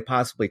on how they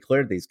possibly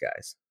cleared these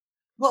guys.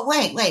 Well,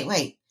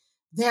 wait.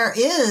 There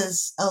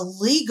is a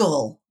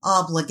legal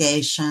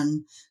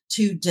obligation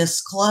to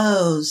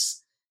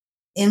disclose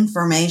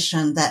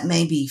information that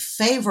may be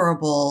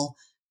favorable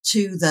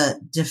to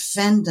the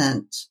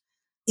defendant,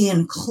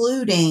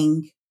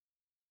 including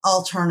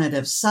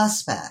alternative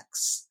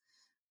suspects.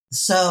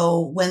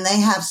 So when they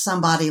have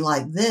somebody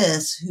like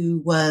this who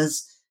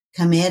was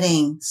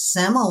committing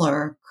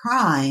similar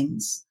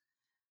crimes,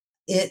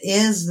 it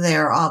is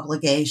their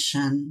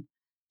obligation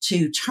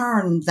to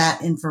turn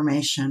that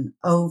information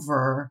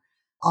over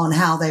on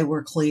how they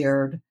were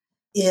cleared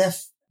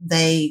if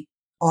they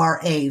are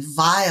a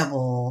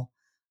viable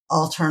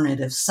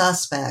alternative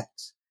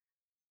suspect.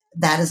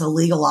 That is a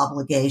legal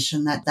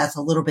obligation. That's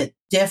a little bit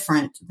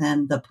different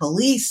than the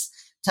police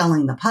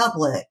telling the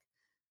public.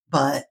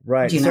 But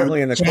right,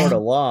 certainly in the court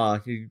of law,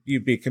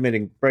 you'd be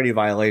committing Brady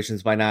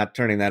violations by not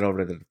turning that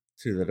over to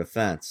the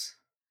defense.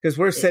 Because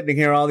we're sitting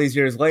here all these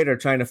years later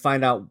trying to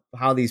find out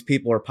how these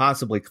people are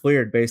possibly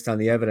cleared based on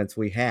the evidence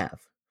we have.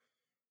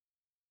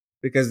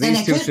 Because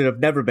these two should have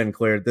never been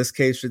cleared. This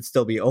case should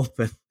still be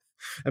open.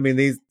 I mean,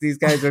 these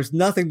guys, there's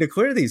nothing to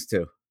clear these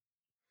two.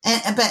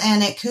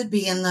 And it could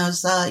be in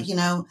those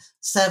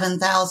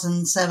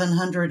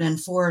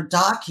 7,704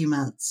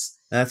 documents.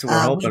 That's what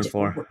we're hoping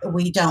for.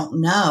 We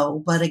don't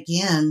know, but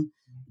again,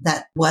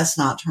 that was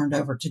not turned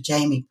over to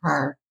Jamie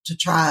prior to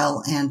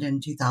trial and in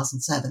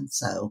 2007.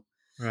 So,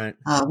 right,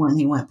 when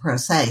he went pro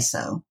se,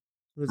 so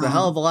there's a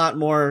hell of a lot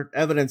more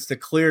evidence to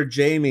clear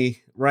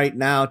Jamie right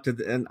now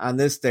on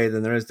this day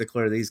than there is to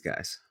clear these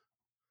guys.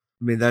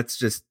 I mean, that's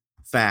just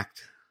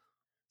fact.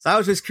 So I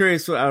was just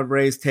curious what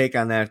Ray's take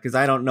on that, because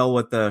I don't know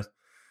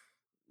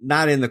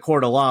not in the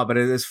court of law, but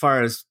as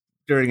far as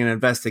during an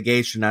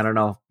investigation, I don't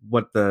know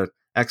what the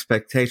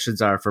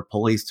expectations are for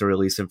police to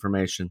release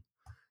information,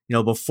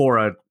 before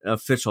an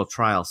official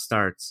trial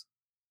starts.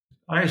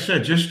 Like I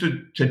said, just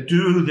to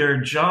do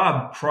their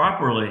job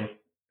properly,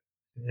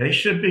 they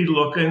should be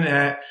looking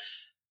at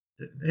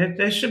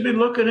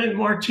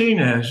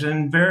Martinez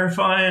and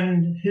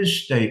verifying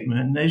his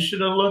statement. They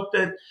should have looked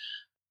at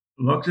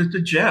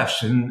the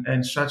Jeffs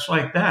and such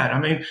like that.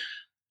 I mean,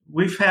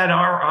 we've had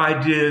our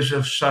ideas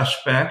of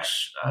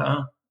suspects.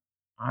 I'll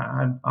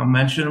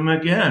mention them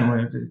again.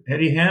 When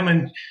Eddie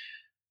Hammond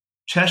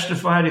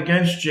testified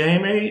against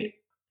Jamie,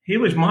 he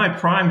was my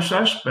prime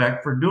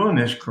suspect for doing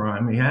this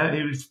crime.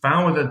 He was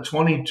found with a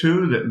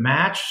 22 that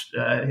matched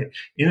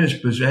in his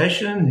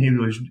possession.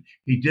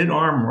 He did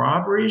armed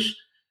robberies.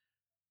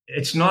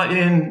 It's not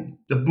in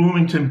the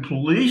Bloomington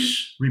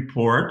police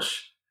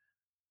reports,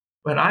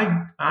 but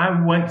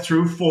I went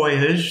through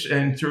FOIAs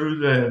and through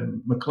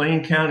the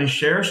McLean County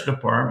Sheriff's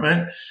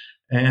Department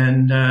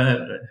and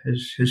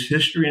his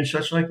history and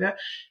such like that.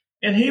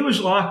 And he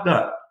was locked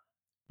up.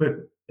 But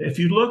if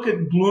you look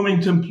at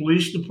Bloomington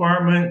Police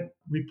Department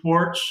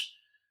reports,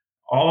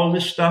 all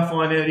this stuff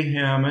on Eddie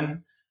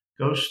Hammond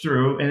goes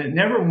through, and it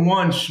never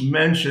once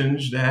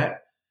mentions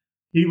that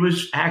he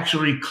was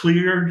actually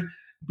cleared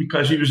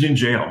because he was in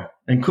jail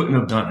and couldn't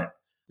have done it.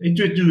 They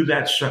did do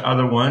that to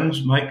other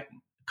ones. Mike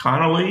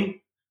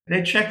Connolly,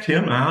 they checked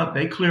him out.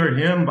 They cleared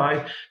him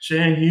by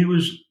saying he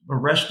was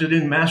arrested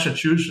in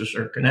Massachusetts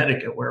or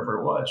Connecticut,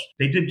 wherever it was.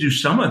 They did do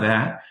some of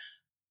that.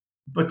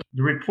 But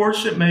the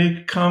reports that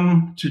may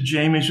come to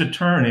Jamie's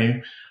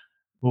attorney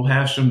will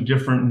have some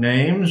different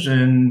names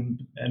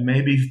and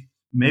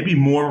maybe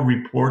more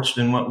reports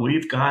than what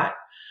we've got.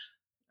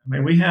 I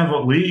mean, we have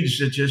leads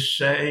that just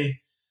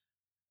say,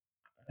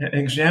 an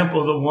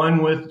example, the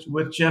one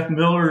with Jeff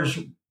Miller's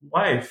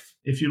wife.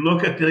 If you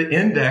look at the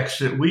index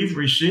that we've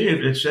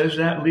received, it says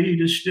that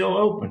lead is still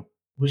open,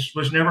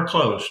 was never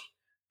closed.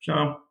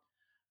 So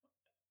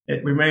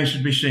it remains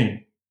to be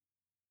seen.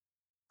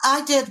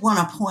 I did want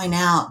to point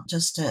out,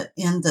 just to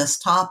end this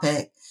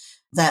topic,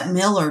 that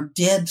Miller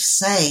did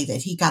say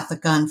that he got the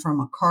gun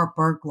from a car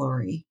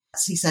burglary.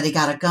 He said he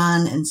got a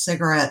gun and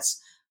cigarettes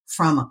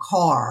from a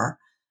car.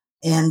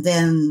 And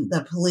then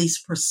the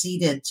police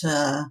proceeded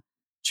to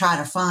try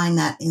to find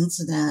that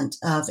incident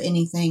of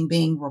anything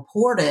being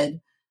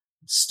reported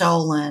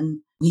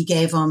stolen. He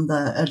gave them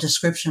a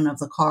description of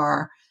the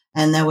car,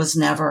 and there was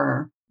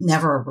never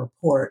a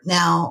report.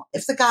 Now,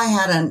 if the guy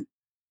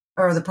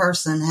the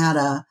person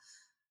had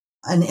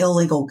an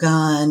illegal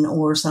gun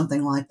or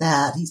something like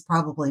that, he's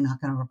probably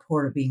not going to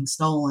report it being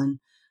stolen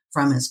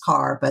from his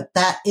car. But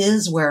that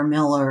is where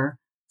Miller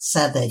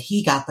said that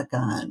he got the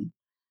gun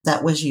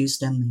that was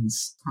used in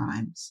these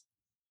crimes.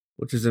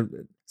 Which is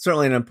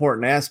Certainly an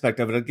important aspect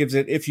of it. It gives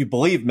it, if you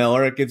believe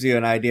Miller, it gives you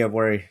an idea of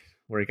where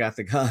he got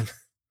the gun.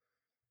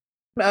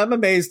 I'm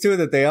amazed too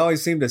that they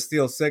always seem to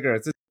steal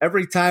cigarettes.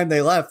 Every time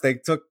they left, they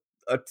took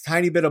a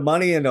tiny bit of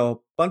money and a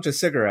bunch of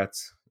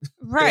cigarettes.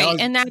 Right,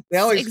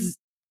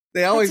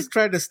 They always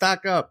tried to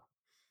stock up.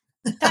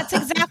 That's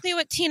exactly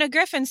what Tina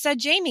Griffin said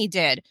Jamie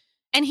did.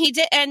 And he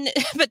did,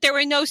 but there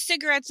were no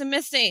cigarettes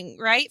missing,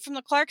 right, from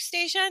the Clark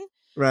station?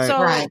 Right.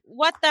 So Right.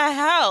 what the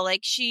hell?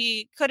 Like,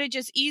 she could have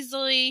just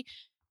easily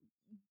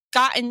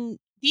gotten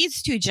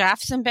these two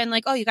Jeffs and been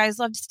like, oh, you guys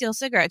love to steal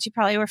cigarettes. You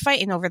probably were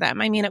fighting over them.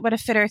 I mean, it would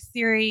have fit her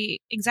theory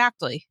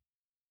exactly.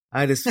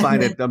 I just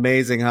find it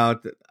amazing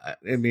how,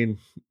 the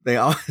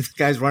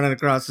guy's running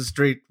across the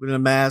street with a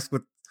mask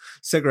with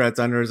cigarettes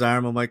under his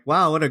arm. I'm like,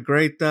 wow, what a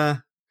great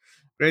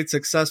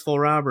successful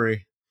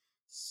robbery.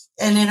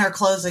 And in her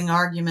closing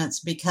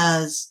arguments,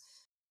 because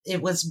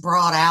it was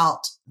brought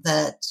out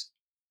that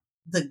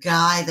the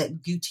guy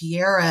that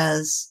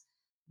Gutierrez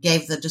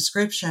gave the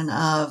description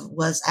of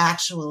was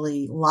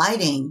actually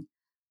lighting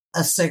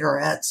a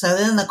cigarette. So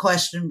then the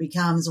question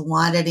becomes,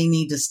 why did he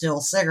need to steal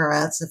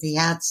cigarettes if he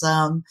had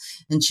some?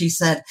 And she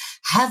said,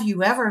 have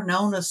you ever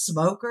known a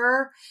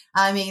smoker?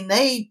 I mean,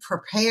 they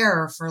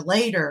prepare for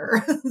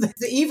later.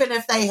 Even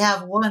if they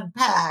have one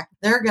pack,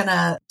 they're going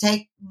to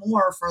take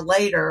more for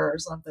later or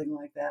something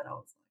like that. I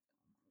was like,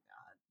 oh my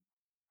God.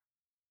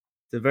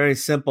 It's a very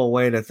simple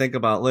way to think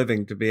about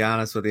living, to be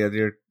honest with you.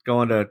 You're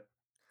going to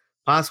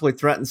possibly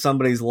threaten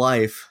somebody's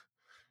life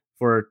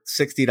for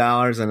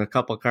 $60 and a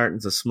couple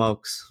cartons of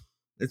smokes.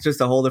 It's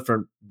just a whole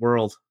different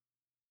world.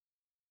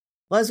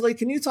 Leslie,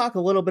 can you talk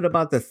a little bit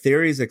about the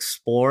theories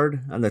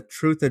explored on the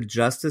Truth and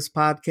Justice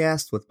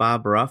podcast with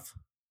Bob Ruff?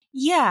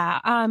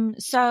 Yeah.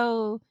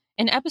 So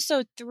in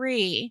episode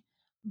 3,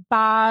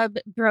 Bob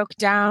broke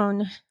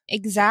down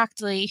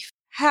exactly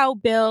how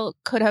Bill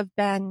could have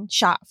been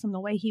shot from the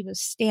way he was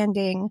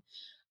standing,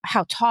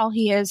 how tall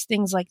he is,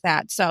 things like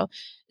that. So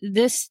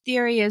this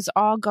theory is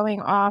all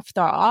going off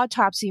the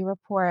autopsy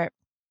report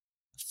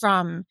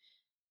from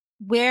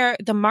where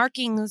the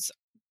markings,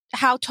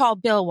 how tall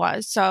Bill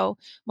was. So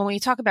when we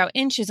talk about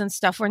inches and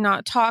stuff, we're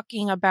not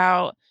talking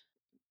about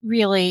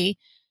really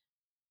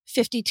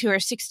 52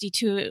 or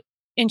 62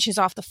 inches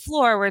off the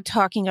floor. We're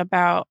talking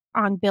about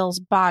on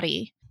Bill's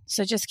body.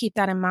 So just keep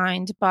that in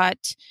mind.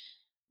 But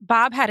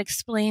Bob had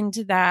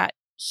explained that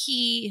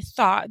he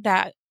thought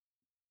that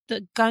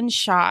the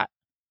gunshot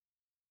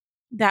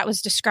that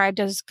was described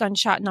as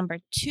gunshot number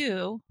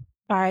 2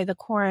 by the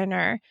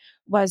coroner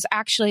was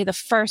actually the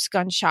first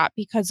gunshot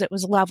because it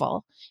was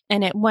level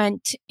and it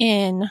went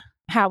in,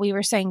 how we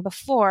were saying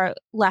before,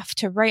 left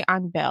to right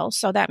on Bill.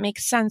 So that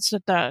makes sense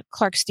with the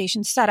Clark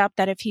station setup,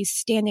 that if he's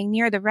standing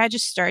near the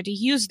register to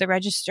use the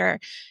register,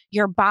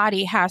 your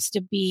body has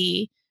to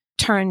be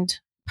turned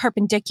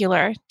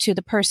perpendicular to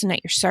the person that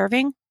you're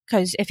serving.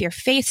 Because if you're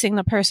facing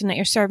the person that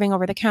you're serving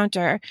over the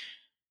counter,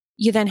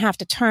 you then have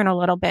to turn a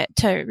little bit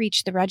to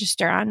reach the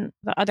register on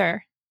the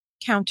other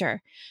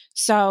counter.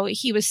 So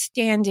he was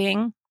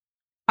standing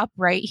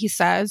upright, he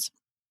says,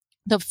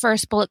 the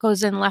first bullet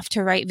goes in left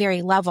to right,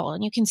 very level.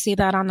 And you can see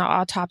that on the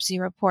autopsy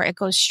report. It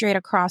goes straight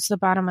across the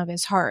bottom of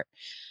his heart.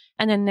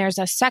 And then there's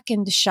a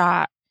second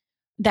shot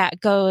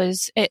that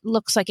goes, it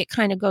looks like it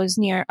kind of goes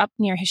up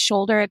near his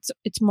shoulder.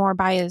 It's more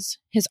by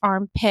his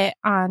armpit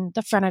on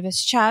the front of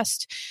his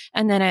chest.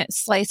 And then it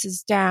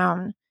slices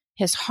down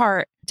his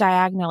heart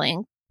diagonally,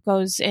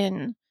 goes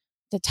in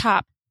the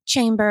top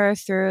chamber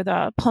through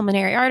the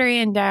pulmonary artery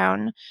and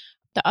down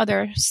the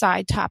other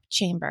side top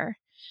chamber.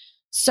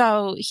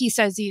 So he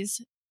says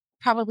he's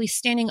probably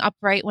standing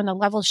upright when the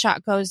level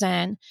shot goes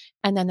in.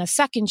 And then the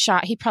second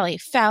shot, he probably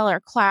fell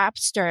or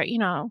collapsed or,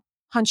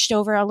 hunched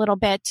over a little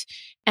bit.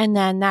 And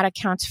then that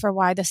accounts for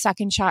why the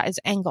second shot is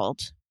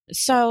angled.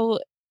 So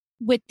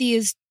with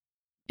these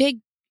big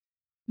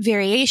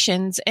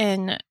variations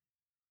in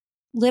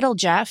little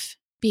Jeff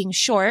being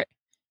short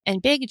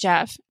and big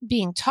Jeff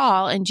being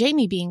tall and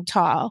Jamie being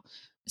tall,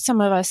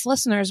 some of us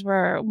listeners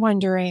were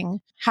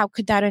wondering how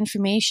could that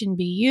information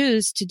be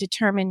used to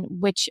determine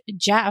which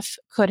Jeff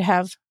could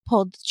have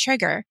pulled the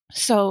trigger.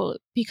 So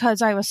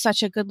because I was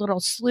such a good little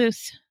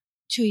sleuth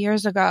 2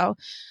 years ago,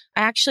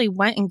 I actually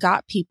went and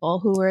got people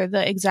who were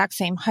the exact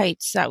same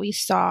heights that we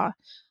saw.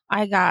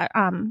 I got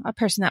a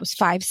person that was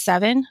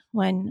 5'7"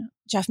 when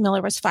Jeff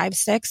Miller was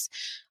 5'6",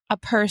 a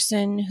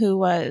person who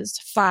was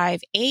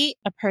 5'8",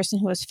 a person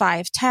who was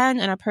 5'10",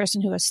 and a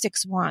person who was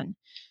 6'1".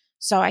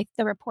 So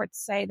the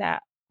reports say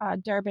that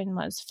Durbin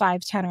was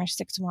 5'10" or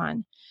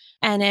 6'1".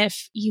 And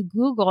if you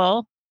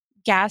Google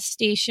gas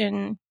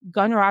station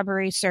gun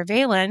robbery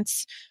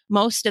surveillance,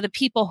 most of the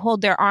people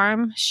hold their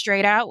arm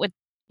straight out with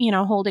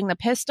holding the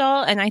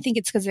pistol. And I think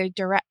it's because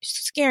they're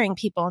scaring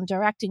people and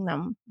directing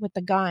them with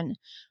the gun.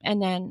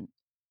 And then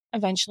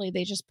eventually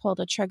they just pull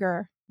the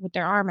trigger with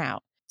their arm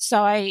out.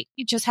 So I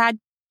just had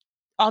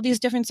all these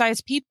different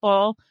sized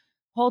people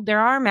hold their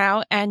arm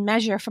out and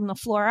measure from the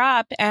floor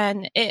up.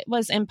 And it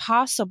was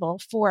impossible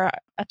for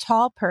a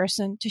tall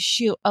person to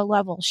shoot a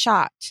level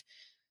shot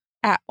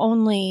at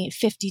only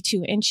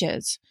 52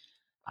 inches.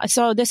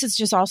 So this is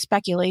just all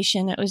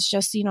speculation. It was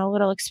just, a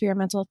little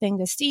experimental thing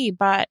to see.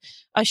 But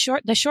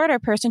the shorter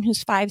person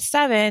who's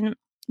 5'7",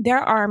 their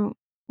arm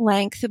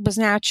length was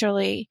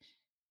naturally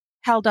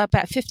held up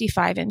at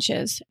 55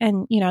 inches.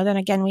 And, then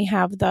again, we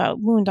have the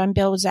wound on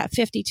Bill was at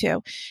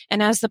 52.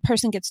 And as the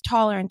person gets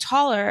taller and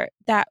taller,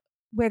 that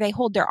where they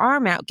hold their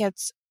arm out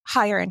gets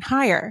higher and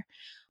higher,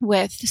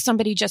 with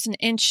somebody just an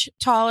inch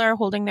taller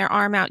holding their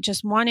arm out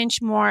just 1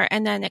 inch more.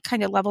 And then it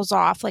kind of levels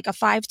off, like a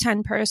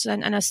 5'10"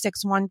 person and a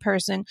 6'1"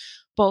 person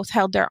both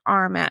held their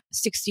arm at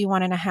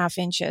 61.5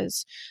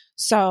 inches.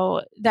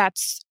 So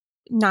that's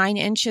 9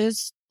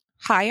 inches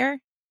higher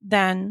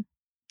than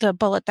the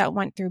bullet that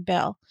went through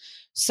Bill.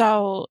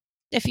 So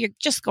if you're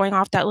just going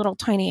off that little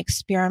tiny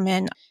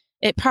experiment,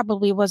 it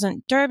probably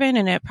wasn't Durbin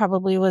and it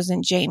probably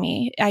wasn't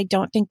Jamie. I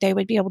don't think they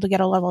would be able to get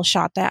a level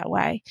shot that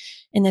way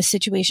in this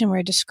situation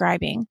we're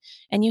describing.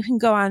 And you can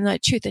go on the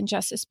Truth and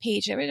Justice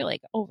page. There were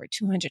like over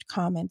 200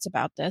 comments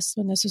about this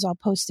when this was all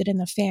posted in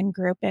the fan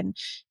group. And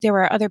there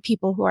were other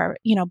people who are,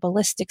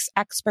 ballistics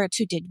experts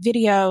who did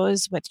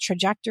videos with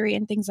trajectory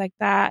and things like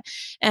that.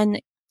 And,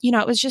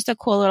 it was just a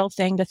cool little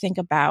thing to think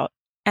about.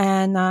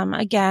 And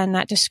again,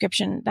 that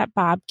description that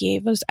Bob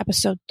gave was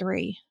episode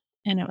 3.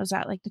 And it was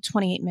at like the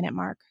 28-minute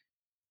mark.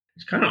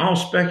 It's kind of all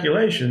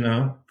speculation,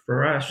 though,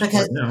 for us.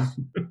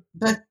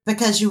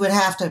 Because you would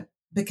have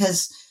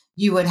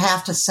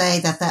to say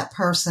that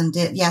person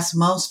did. Yes,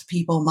 most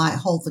people might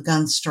hold the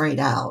gun straight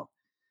out.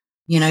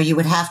 You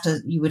would have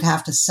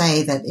to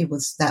say that it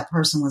was that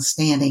person was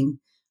standing,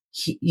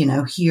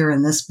 here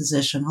in this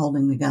position,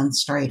 holding the gun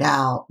straight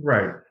out.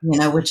 Right.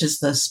 Which is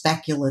the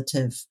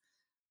speculative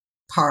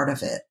part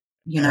of it.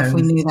 If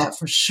we knew that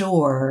for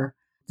sure,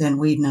 then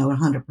we'd know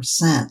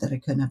 100% that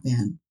it couldn't have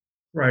been.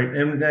 Right.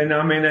 And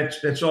I mean,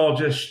 that's all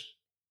just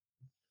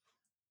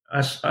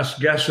us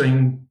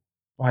guessing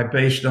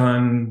based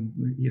on,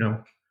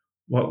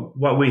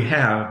 what we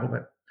have.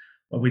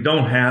 What we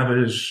don't have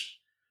is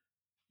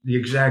the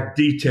exact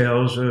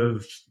details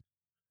of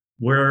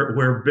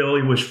where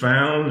Billy was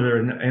found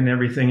and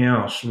everything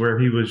else, where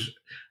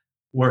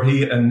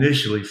he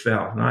initially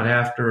fell, not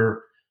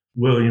after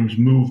Williams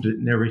moved it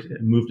and everything,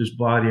 moved his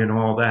body and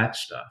all that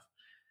stuff.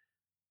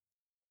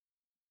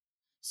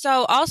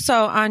 So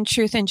also on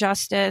Truth and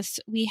Justice,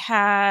 we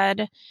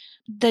had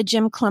the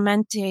Jim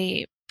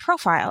Clemente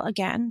profile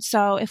again.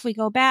 So if we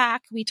go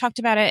back, we talked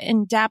about it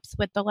in depth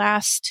with the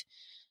last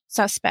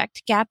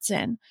suspect,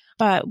 Gadsden.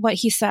 But what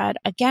he said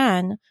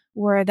again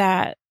were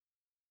that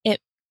it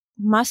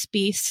must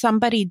be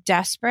somebody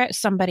desperate,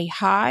 somebody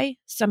high,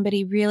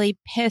 somebody really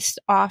pissed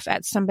off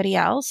at somebody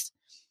else.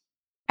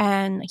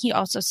 And he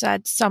also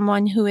said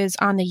someone who is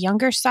on the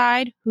younger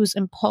side, who's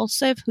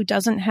impulsive, who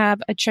doesn't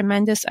have a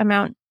tremendous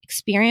amount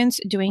experience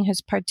doing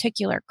his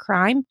particular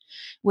crime,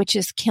 which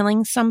is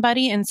killing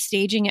somebody and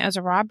staging it as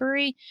a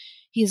robbery.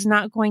 He's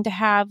not going to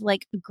have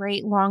like a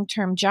great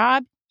long-term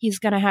job. He's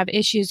going to have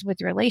issues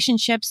with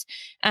relationships.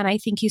 And I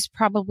think he's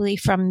probably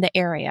from the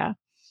area.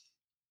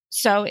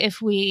 So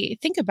if we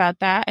think about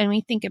that and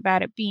we think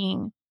about it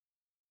being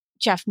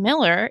Jeff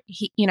Miller,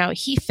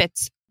 he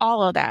fits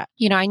all of that.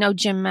 I know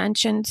Jim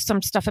mentioned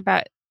some stuff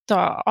about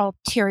the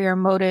ulterior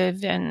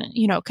motive and,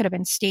 it could have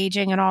been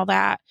staging and all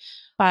that,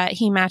 but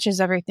he matches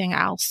everything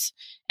else.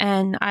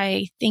 And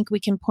I think we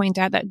can point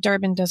out that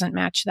Durbin doesn't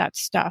match that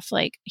stuff.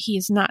 Like,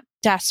 he's not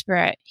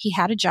desperate. He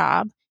had a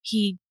job.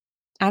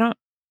 I don't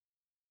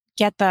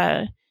get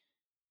the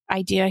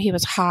idea he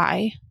was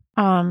high.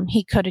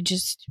 He could have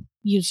just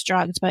used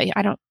drugs, but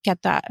I don't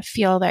get that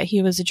feel that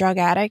he was a drug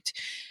addict.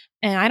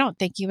 And I don't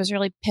think he was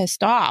really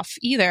pissed off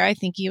either. I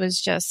think he was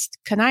just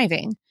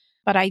conniving.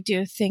 But I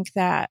do think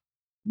that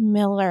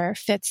Miller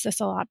fits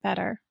this a lot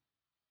better.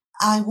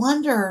 I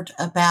wondered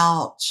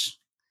about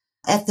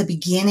at the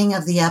beginning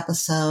of the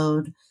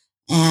episode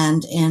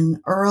and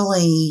in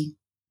early,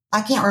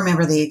 I can't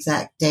remember the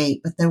exact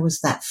date, but there was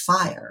that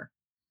fire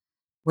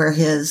where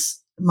his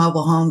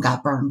mobile home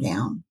got burned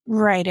down.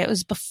 Right. It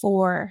was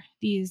before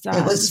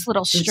this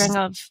little string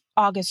of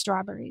August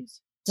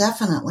robberies.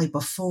 Definitely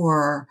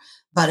before,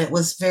 but it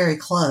was very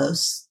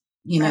close,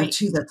 right.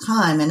 to the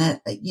time. And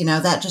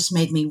it, that just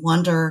made me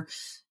wonder,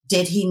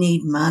 did he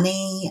need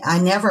money? I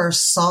never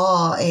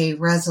saw a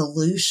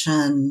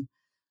resolution.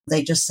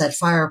 They just said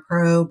fire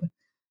probe,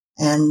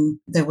 and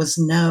there was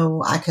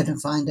I couldn't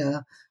find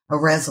a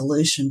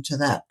resolution to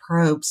that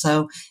probe.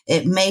 So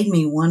it made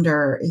me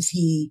wonder if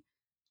he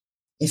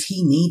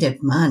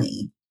needed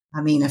money.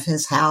 I mean, if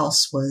his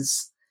house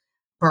was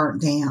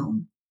burnt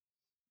down.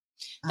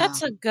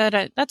 That's a good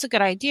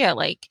idea.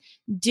 Like,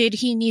 did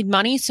he need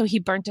money so he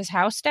burnt his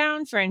house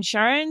down for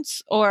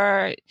insurance,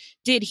 or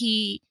did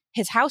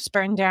his house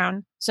burned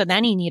down so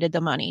then he needed the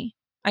money?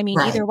 I mean,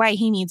 Either way,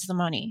 he needs the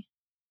money.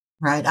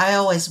 Right. I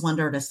always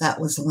wondered if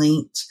that was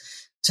linked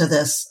to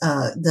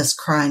this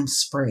crime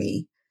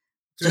spree,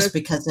 just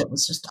because it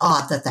was just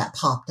odd that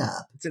popped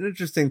up. It's an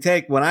interesting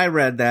take. When I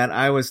read that,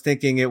 I was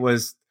thinking it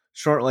was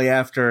shortly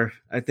after,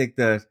 I think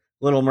the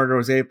little murder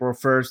was April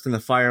 1st and the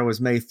fire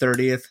was May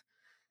 30th.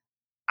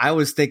 I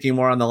was thinking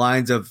more on the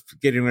lines of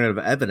getting rid of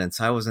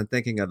evidence. I wasn't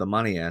thinking of the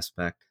money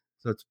aspect.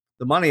 So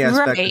the money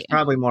aspect is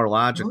probably more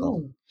logical.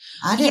 Ooh,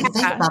 I didn't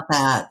think about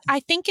that. I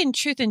think in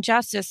Truth and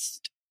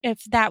Justice,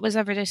 if that was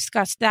ever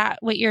discussed, that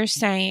what you're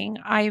saying,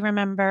 I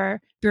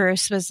remember,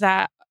 Bruce, was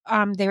that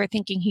they were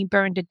thinking he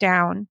burned it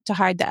down to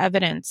hide the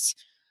evidence.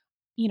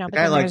 A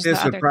guy like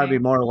this would probably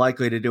be more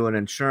likely to do an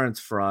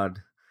insurance fraud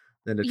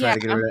than to try to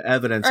get rid of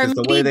evidence, because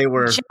the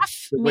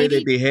way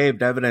they behaved,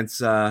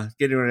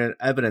 getting rid of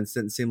evidence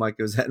didn't seem like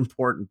it was that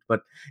important.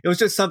 But it was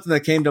just something that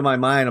came to my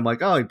mind. I'm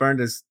like, oh, he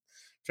burned his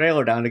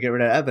trailer down to get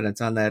rid of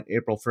evidence on that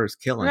April 1st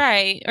killing.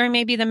 Right. Or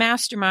maybe the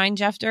mastermind,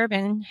 Jeff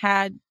Durbin,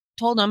 had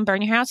told him,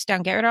 burn your house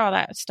down, get rid of all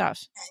that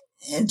stuff.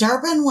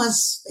 Durbin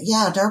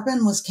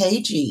was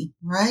cagey,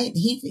 right?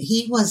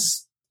 He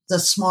was the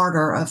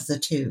smarter of the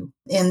two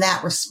in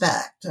that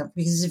respect,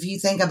 because if you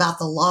think about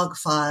the log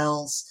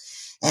files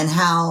and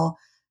how,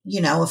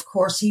 of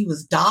course he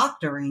was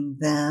doctoring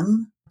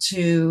them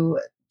to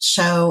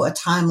show a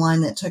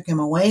timeline that took him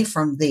away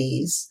from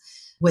these,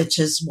 which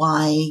is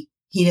why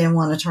he didn't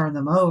want to turn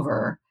them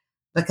over,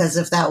 because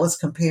if that was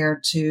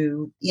compared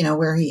to,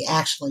 where he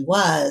actually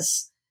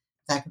was,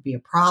 that could be a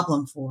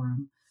problem for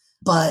him.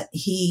 But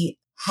he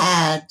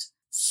had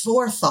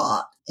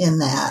forethought in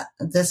that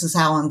this is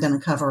how I'm going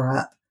to cover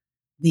up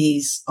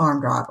these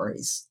armed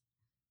robberies.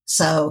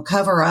 So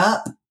cover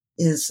up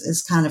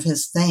is kind of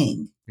his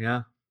thing.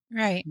 Yeah.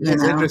 Right.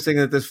 It's interesting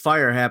that this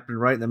fire happened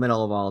right in the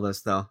middle of all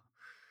this, though.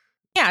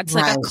 Yeah, it's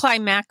like a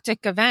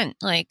climactic event,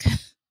 like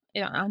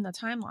on the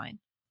timeline.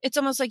 It's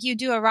almost like you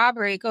do a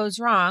robbery, it goes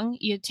wrong,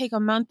 you take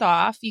a month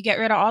off, you get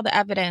rid of all the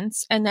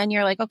evidence, and then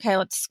you're like, okay,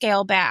 let's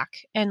scale back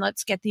and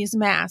let's get these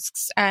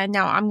masks. And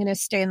now I'm going to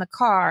stay in the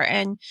car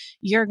and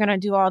you're going to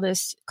do all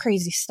this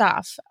crazy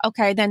stuff.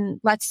 Okay, then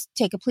let's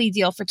take a plea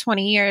deal for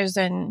 20 years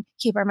and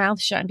keep our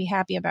mouth shut and be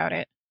happy about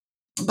it.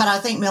 But I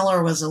think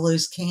Miller was a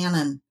loose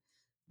cannon,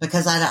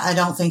 because I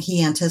don't think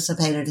he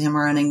anticipated him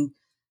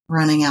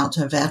running out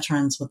to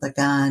veterans with a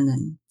gun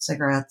and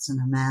cigarettes and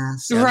a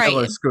mask. Yeah, right.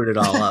 Miller screwed it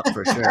all up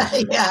for sure.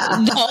 Yeah.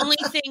 The only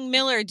thing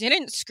Miller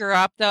didn't screw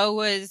up, though,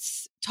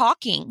 was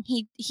talking.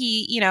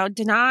 He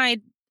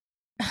denied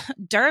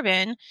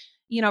Durbin,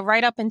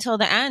 right up until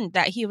the end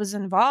that he was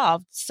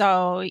involved.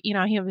 So,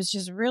 he was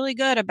just really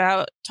good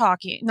about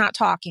not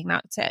talking.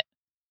 That's it.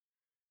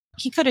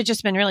 He could have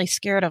just been really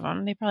scared of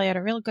him. They probably had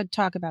a real good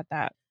talk about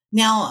that.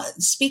 Now,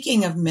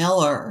 speaking of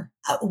Miller,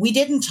 we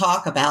didn't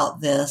talk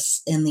about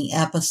this in the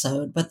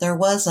episode, but there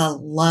was a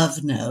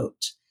love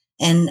note.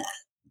 And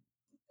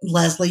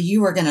Leslie,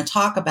 you were going to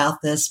talk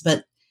about this,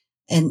 but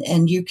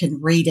and you can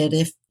read it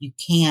if you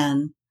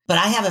can. But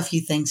I have a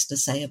few things to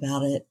say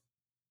about it.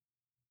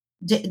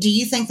 Do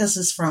you think this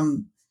is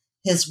from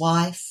his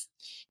wife?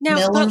 Now,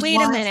 Miller's but wait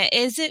wife? a minute.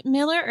 Is it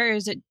Miller or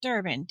is it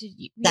Durbin? Did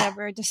we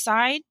ever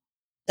decide?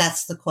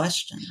 That's the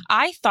question.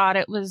 I thought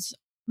it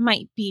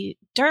might be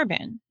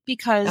Durbin,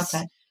 because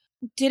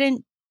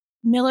didn't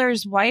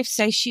Miller's wife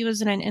say she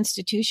was in an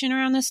institution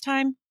around this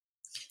time?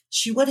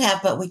 She would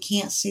have, but we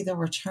can't see the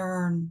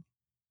return.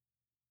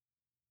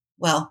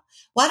 Well,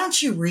 why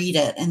don't you read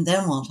it and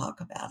then we'll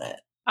talk about it?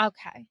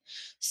 Okay.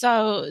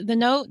 So the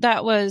note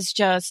that was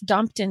just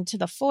dumped into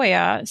the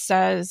FOIA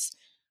says,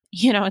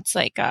 it's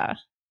like a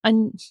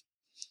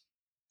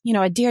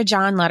Dear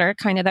John letter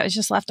kind of that was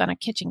just left on a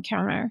kitchen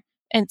counter.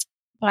 And it's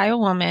by a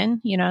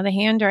woman, the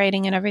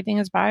handwriting and everything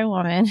is by a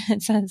woman.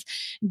 It says,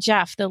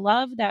 Jeff, the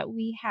love that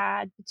we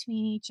had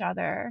between each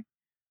other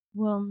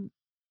will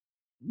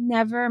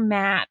never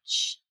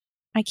match.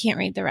 I can't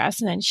read the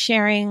rest. And then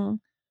sharing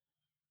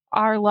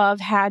our love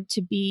had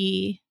to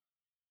be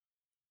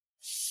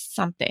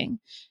something.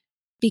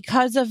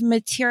 Because of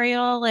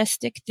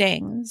materialistic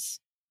things,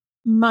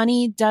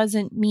 money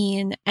doesn't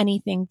mean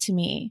anything to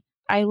me.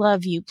 I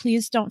love you.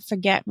 Please don't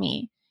forget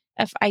me.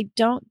 If I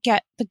don't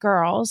get the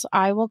girls,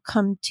 I will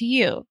come to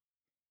you.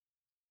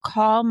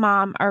 Call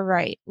mom or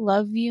write.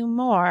 Love you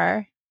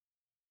more.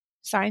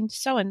 Signed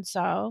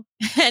so-and-so.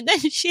 And then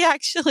she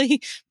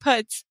actually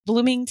puts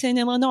Bloomington,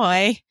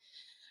 Illinois.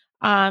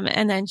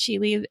 And then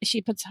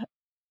she puts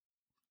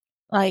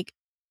like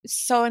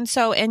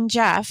so-and-so and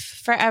Jeff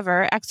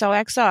forever,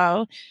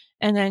 XOXO.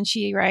 And then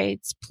she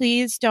writes,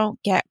 please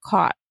don't get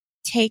caught.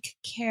 Take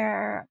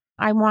care.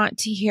 I want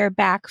to hear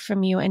back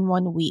from you in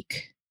 1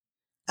 week.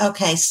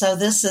 Okay, so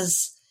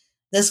this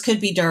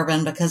could be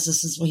Durbin because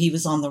this is when he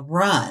was on the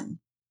run,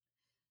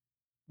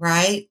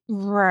 right?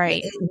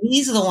 Right.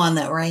 He's the one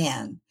that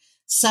ran.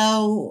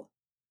 So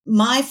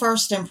my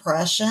first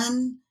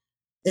impression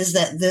is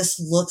that this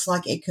looks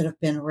like it could have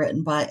been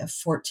written by a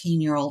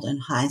 14-year-old in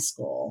high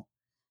school.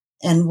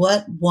 And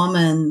what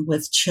woman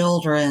with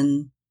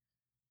children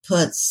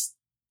puts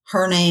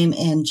her name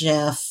and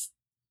Jeff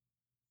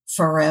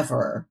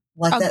forever?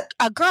 Like that?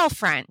 A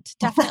girlfriend,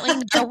 definitely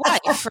the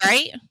wife,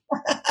 right?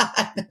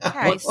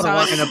 Okay, what's the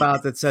line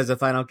about that says,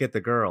 if I don't get the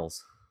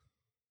girls?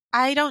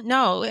 I don't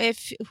know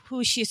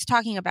who she's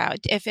talking about.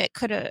 If it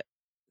could have,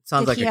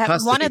 sounds like a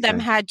custody one of them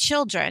thing. had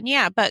children.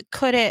 Yeah, but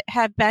could it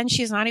have been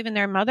she's not even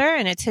their mother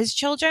and it's his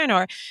children,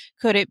 or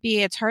could it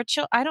be it's her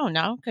children? I don't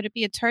know. Could it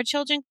be it's her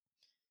children?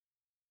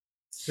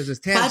 Because as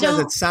Tam says,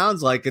 it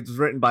sounds like it's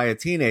written by a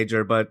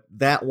teenager, but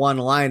that one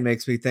line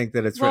makes me think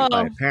that it's written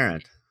by a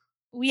parent.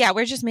 Yeah,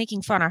 we're just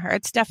making fun of her.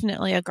 It's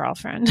definitely a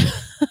girlfriend.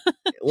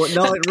 Well,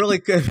 no, it really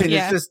could. I mean,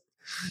 Yeah.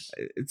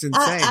 it's insane.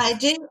 I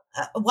do.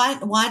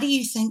 Why do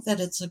you think that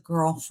it's a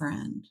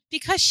girlfriend?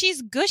 Because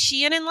she's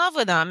gushy and in love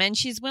with him, and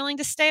she's willing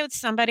to stay with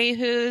somebody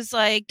who's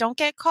like, don't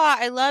get caught.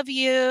 I love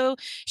you.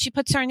 She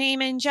puts her name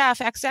in Jeff,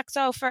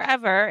 XXO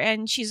forever,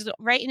 and she's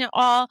writing it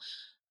all.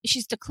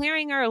 She's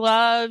declaring her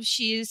love.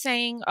 She's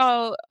saying,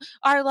 oh,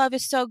 our love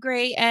is so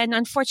great. And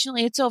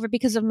unfortunately, it's over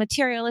because of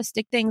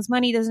materialistic things.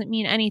 Money doesn't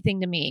mean anything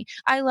to me.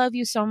 I love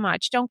you so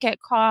much. Don't get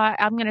caught.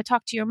 I'm going to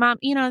talk to your mom.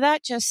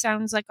 That just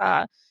sounds like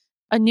a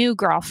new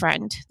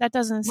girlfriend. That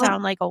doesn't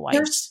sound like a wife.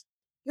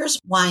 Here's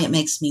why it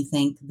makes me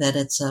think that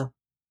it's a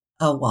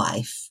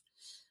wife.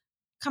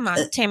 Come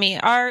on, Tammy.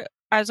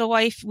 As a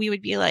wife, we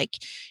would be like,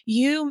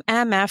 you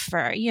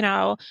MFer,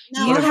 No,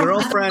 would a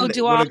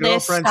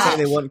girlfriend say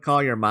they wouldn't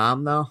call your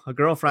mom, though? A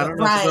girlfriend, I don't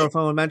know if a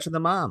girlfriend would mention the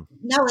mom.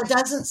 No, it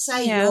doesn't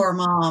say your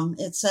mom.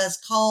 It says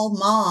call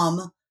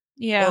mom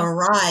or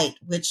write,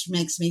 which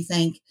makes me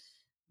think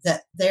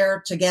that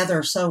they're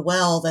together so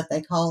well that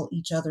they call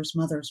each other's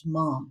mother's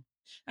mom.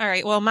 All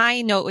right. Well,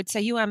 my note would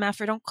say, you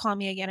MFer, don't call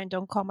me again and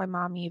don't call my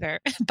mom either.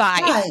 Bye.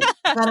 Right.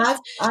 But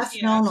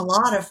I've known a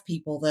lot of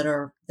people that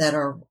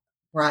are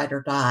ride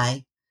or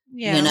die,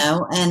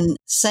 and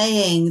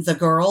saying the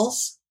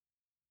girls,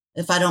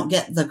 if I don't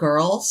get the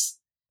girls,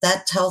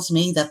 that tells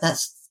me that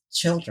that's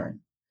children,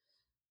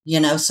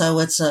 so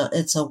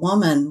it's a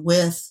woman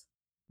with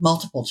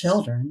multiple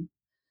children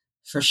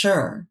for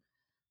sure.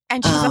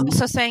 And she's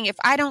also saying, if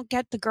I don't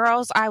get the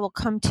girls, I will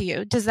come to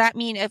you. Does that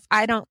mean if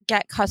I don't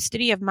get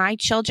custody of my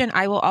children,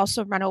 I will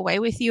also run away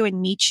with you and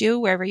meet you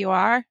wherever you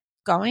are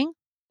going?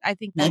 I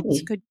think that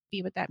could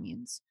be what that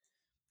means.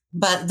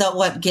 But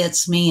what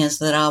gets me is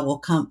that I will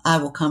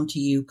come to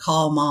you,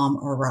 call mom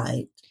or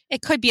write.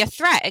 It could be a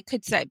threat. It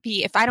could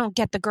be, if I don't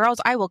get the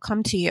girls, I will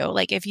come to you.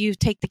 Like if you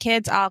take the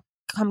kids, I'll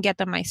come get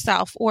them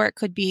myself. Or it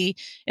could be,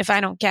 if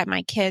I don't get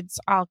my kids,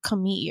 I'll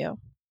come meet you.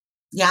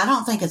 Yeah, I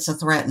don't think it's a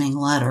threatening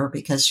letter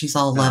because she's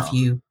all love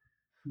you.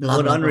 Blah,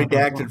 Would an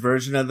unredacted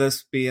version of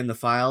this be in the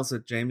files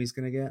that Jamie's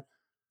going to get?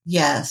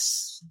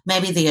 Yes.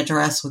 Maybe the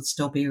address would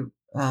still be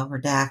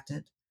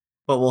redacted.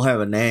 But we'll have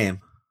a name.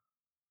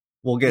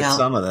 We'll get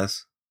some of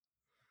this.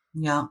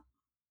 Yeah.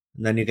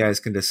 And then you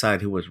guys can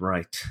decide who was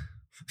right.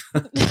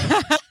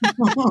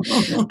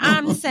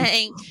 I'm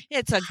saying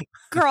it's a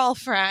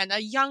girlfriend,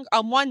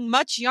 a one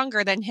much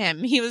younger than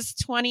him. He was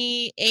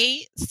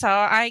 28, so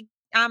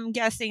I'm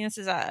guessing this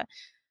is a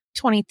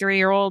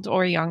 23-year-old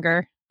or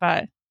younger.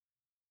 But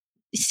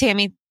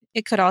Sammy,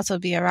 it could also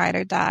be a ride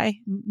or die,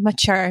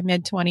 mature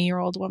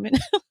mid-20-year-old woman.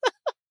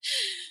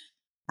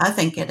 I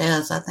think it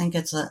is. I think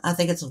it's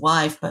a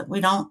wife, but we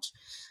don't.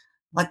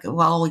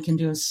 All we can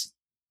do is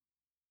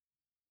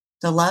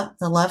the love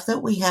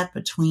that we had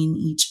between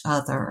each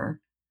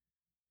other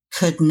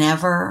could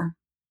never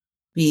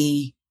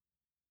be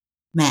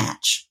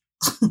matched.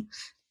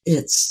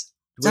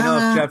 Do we know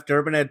if Jeff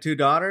Durbin had 2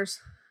 daughters?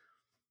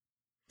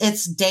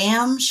 It's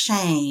damn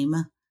shame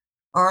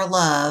our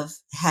love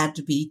had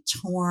to be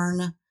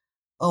torn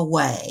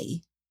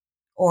away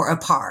or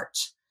apart.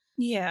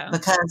 Yeah.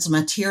 Because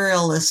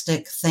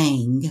materialistic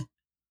thing.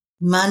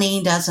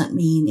 Money doesn't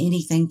mean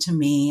anything to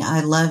me. I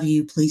love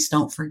you. Please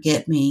don't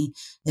forget me.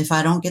 If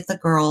I don't get the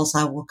girls,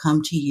 I will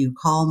come to you.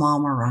 Call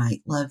Mama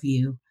right. Love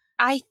you.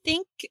 I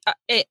think,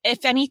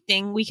 if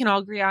anything, we can all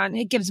agree on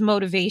it gives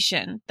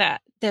motivation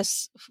that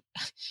this,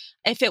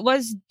 if it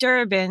was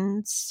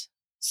Durbin's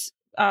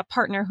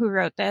partner who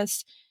wrote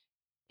this,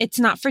 it's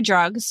not for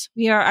drugs.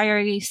 I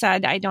already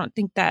said I don't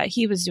think that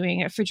he was doing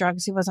it for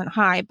drugs. He wasn't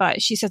high,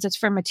 but she says it's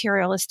for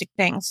materialistic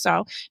things.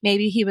 So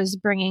maybe he was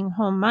bringing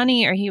home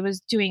money, or he was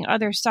doing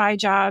other side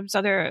jobs,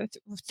 other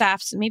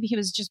thefts. Maybe he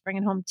was just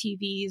bringing home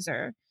TVs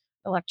or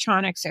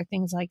electronics or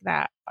things like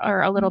that,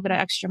 or a little bit of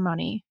extra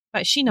money.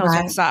 But she knows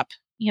what's up,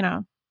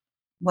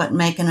 Wasn't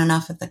making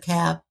enough at the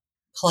cab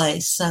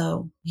place.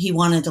 So he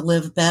wanted to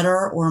live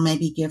better, or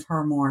maybe give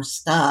her more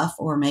stuff,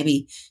 or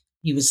maybe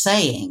he was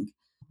saying,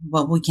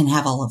 well, we can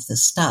have all of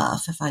this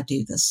stuff if I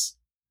do this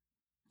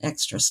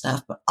extra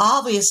stuff. But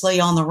obviously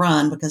on the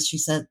run, because she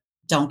said,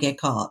 don't get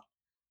caught.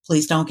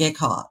 Please don't get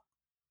caught.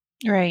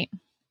 Right.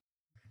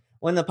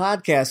 Well, in the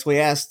podcast, we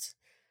asked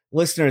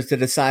listeners to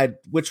decide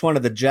which one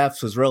of the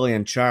Jeffs was really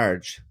in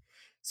charge.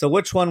 So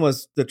which one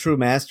was the true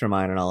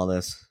mastermind in all of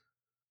this?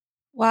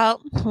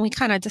 Well, we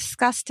kind of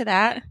discussed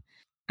that.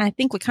 I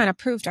think we kind of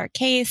proved our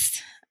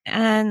case.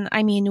 And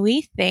I mean,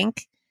 we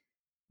think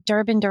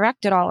Durbin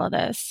directed all of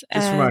this.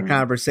 Just from our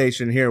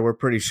conversation here, we're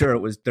pretty sure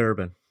it was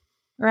Durbin.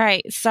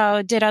 Right.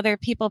 So did other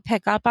people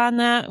pick up on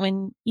that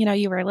when,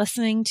 you were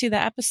listening to the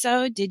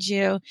episode? Did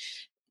you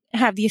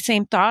have the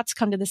same thoughts,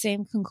 come to the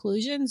same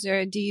conclusions,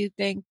 or do you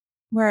think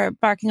we're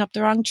barking up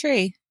the wrong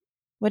tree?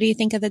 What do you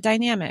think of the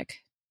dynamic?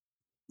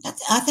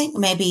 I think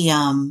maybe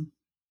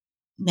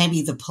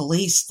the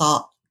police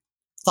thought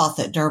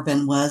that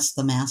Durbin was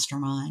the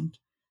mastermind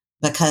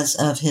because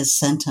of his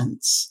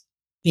sentence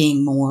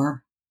being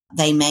more.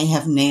 They may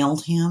have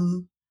nailed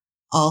him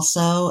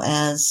also,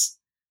 as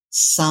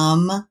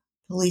some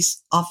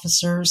police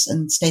officers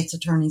and state's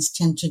attorneys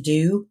tend to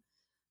do,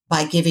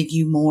 by giving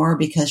you more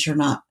because you're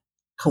not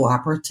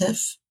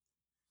cooperative,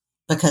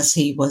 because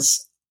he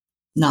was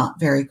not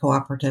very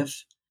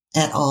cooperative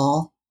at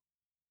all.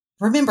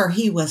 Remember,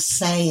 he was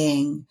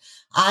saying,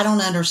 I don't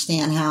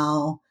understand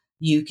how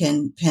you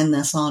can pin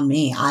this on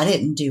me. I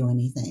didn't do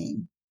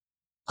anything.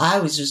 I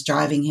was just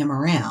driving him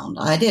around.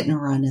 I didn't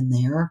run in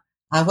there.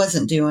 I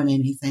wasn't doing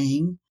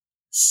anything.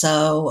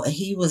 So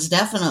he was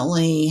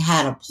definitely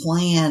had a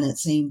plan, it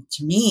seemed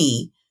to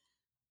me,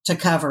 to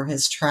cover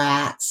his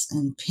tracks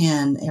and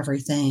pin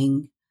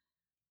everything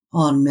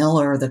on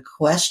Miller. The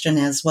question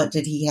is, what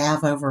did he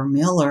have over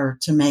Miller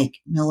to make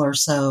Miller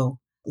so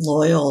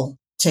loyal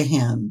to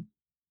him?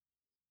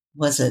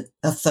 Was it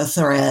the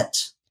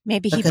threat?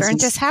 Maybe he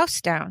burned his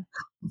house down.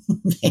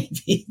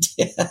 Maybe he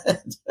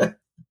did.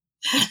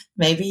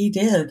 Maybe he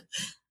did.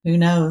 Who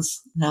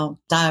knows how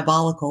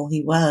diabolical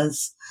he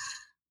was.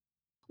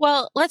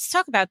 Well, let's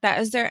talk about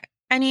that. Is there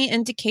any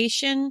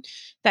indication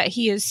that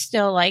he is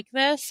still like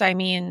this? I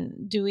mean,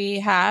 do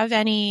we have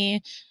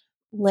any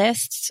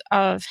lists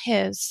of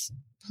his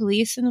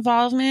police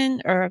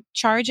involvement or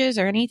charges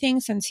or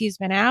anything since he's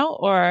been out?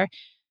 Or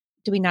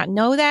do we not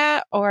know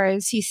that? Or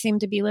does he seem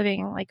to be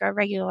living like a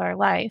regular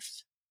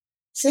life?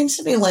 Seems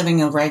to be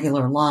living a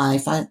regular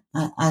life.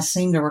 I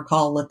seem to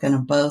recall looking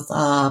them both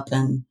up,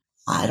 and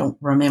I don't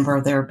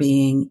remember there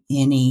being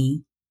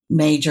any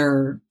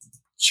major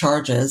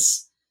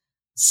charges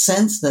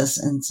since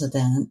this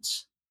incident.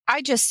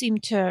 I just seem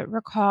to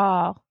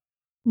recall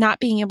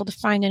not being able to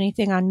find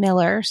anything on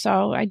Miller,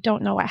 so I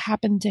don't know what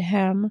happened to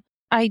him.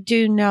 I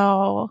do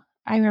know,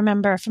 I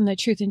remember from the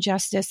Truth and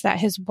Justice that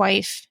his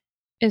wife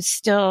is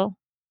still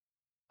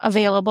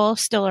available,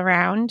 still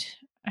around.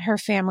 Her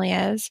family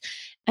is.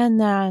 And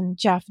then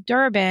Jeff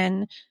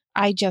Durbin,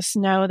 I just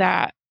know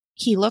that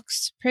he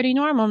looks pretty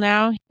normal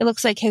now. It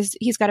looks like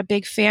he's got a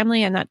big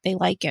family and that they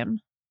like him.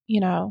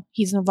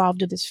 He's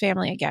involved with his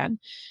family again.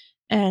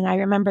 And I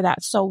remember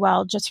that so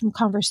well just from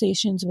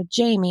conversations with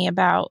Jamie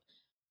about,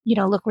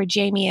 look where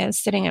Jamie is,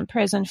 sitting in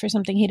prison for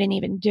something he didn't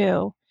even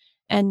do.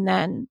 And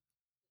then,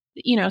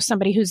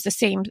 somebody who's the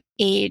same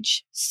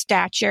age,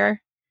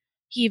 stature,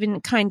 he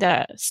even kind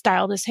of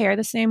styled his hair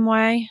the same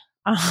way.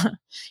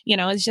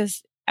 Is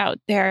just out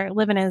there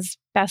living his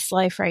best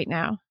life right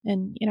now.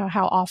 And,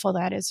 how awful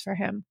that is for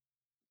him.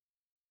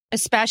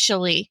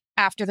 Especially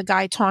after the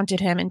guy taunted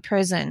him in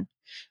prison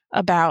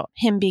about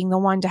him being the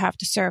one to have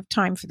to serve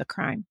time for the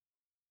crime.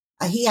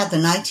 He had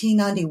the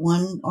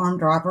 1991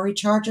 armed robbery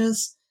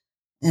charges.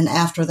 And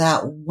after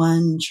that,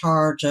 one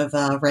charge of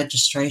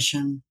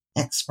registration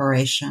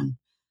expiration,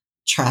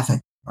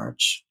 traffic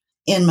charge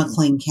in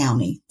McLean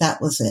County.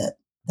 That was it.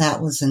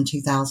 That was in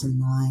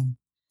 2009.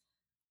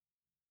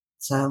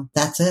 So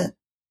that's it.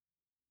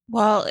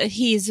 Well,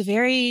 he's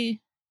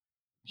very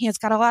he has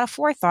got a lot of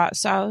forethought,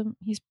 so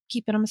he's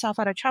keeping himself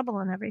out of trouble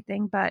and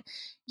everything. But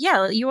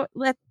yeah,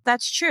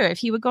 that's true. If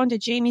he would go into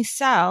Jamie's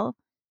cell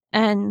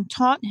and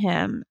taunt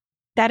him,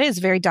 that is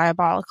very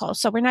diabolical.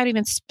 So we're not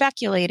even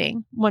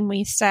speculating when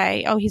we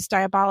say, oh, he's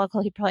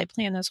diabolical. He probably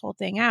planned this whole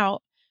thing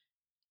out.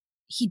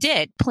 He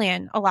did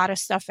plan a lot of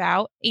stuff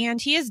out,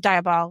 and he is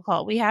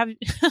diabolical. We have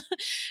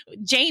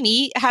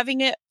Jamie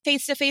having a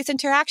face-to-face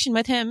interaction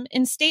with him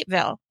in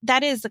Stateville.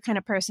 That is the kind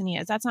of person he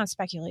is. That's not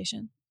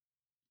speculation.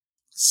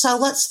 So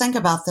let's think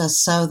about this.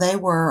 So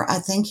I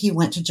think he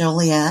went to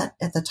Joliet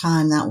at the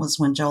time. That was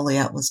when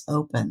Joliet was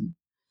open,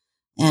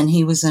 and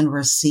he was in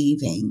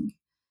receiving.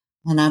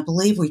 And I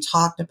believe we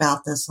talked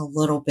about this a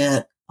little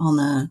bit on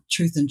the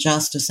Truth and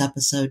Justice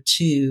episode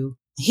 2.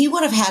 He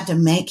would have had to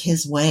make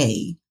his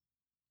way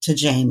to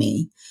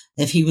Jamie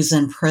if he was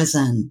in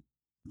prison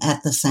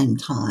at the same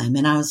time.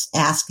 And I was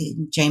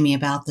asking Jamie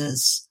about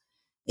this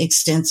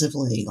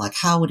extensively, like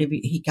how would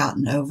he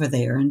gotten over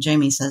there? And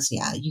Jamie says,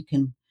 yeah,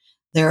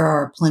 there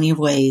are plenty of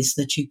ways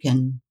that you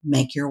can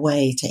make your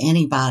way to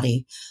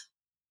anybody,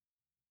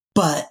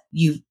 but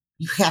you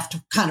have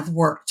to kind of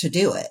work to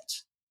do it.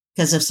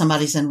 Because if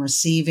somebody's in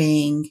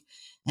receiving,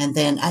 and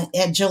then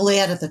at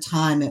Joliet at the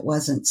time, it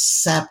wasn't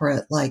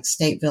separate like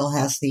Stateville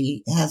has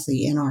the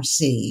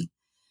NRC.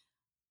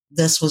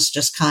 This was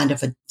just kind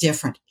of a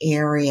different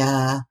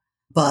area,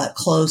 but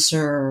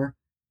closer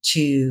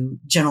to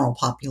general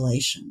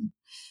population.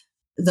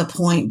 The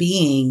point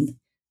being,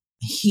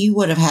 he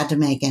would have had to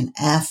make an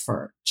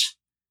effort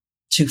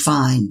to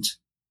find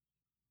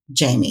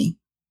Jamie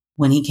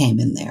when he came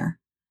in there,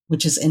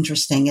 which is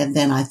interesting. And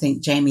then I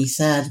think Jamie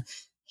said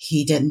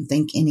he didn't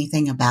think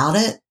anything about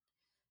it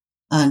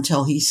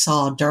until he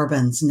saw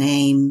Durbin's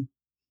name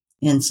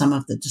in some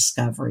of the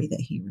discovery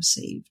that he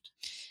received.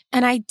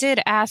 And I did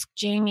ask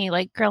Jamie,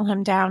 grill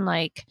him down,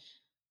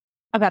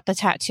 about the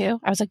tattoo.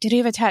 I was like, did he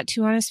have a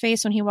tattoo on his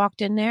face when he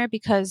walked in there?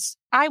 Because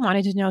I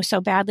wanted to know so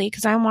badly,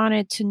 because I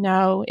wanted to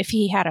know if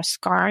he had a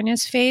scar on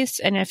his face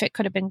and if it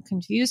could have been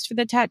confused for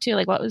the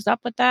tattoo, what was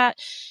up with that?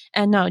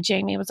 And no,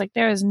 Jamie was like,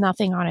 there is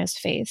nothing on his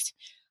face.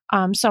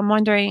 So I'm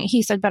wondering,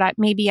 he said, but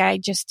maybe I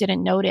just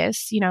didn't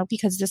notice,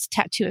 because this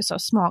tattoo is so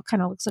small, it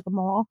kind of looks like a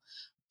mole.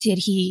 Did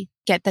he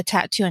get the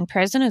tattoo in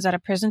prison? Is that a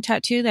prison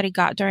tattoo that he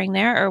got during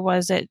there? Or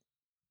was it,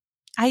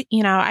 I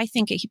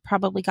think he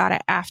probably got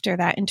it after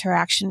that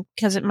interaction,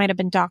 because it might have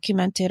been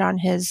documented on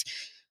his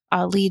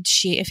lead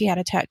sheet if he had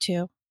a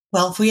tattoo.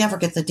 Well, if we ever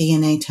get the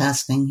DNA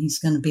testing, he's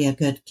going to be a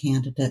good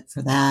candidate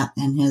for that.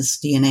 And his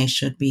DNA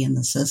should be in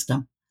the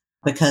system,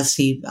 because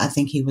I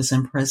think he was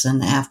in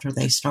prison after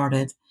they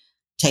started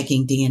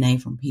taking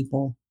DNA from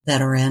people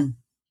that are in.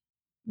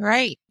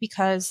 Right.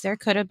 Because there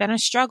could have been a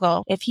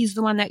struggle. If he's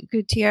the one that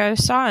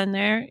Gutierrez saw in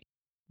there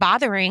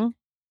bothering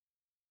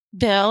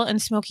Bill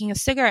and smoking a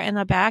cigarette in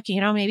the back,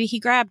 maybe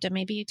he grabbed him,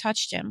 maybe he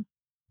touched him.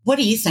 What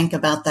do you think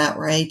about that,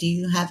 Ray? Do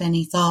you have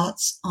any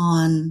thoughts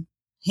on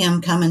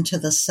him coming to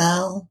the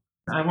cell?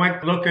 I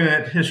like looking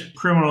at his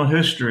criminal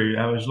history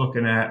I was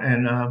looking at,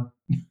 and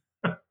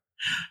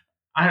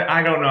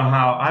I don't know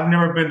how. I've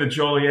never been to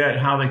Joliet,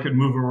 how they could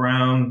move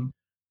around.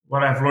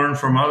 What I've learned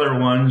from other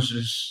ones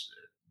is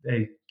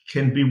they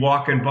can be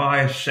walking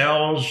by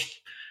cells,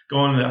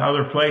 going to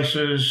other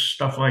places,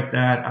 stuff like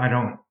that. I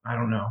don't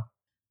know.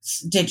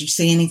 Did you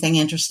see anything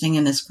interesting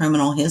in his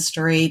criminal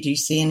history? Do you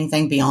see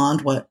anything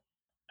beyond what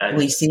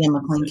we see in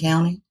McLean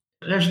County?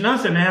 There's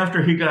nothing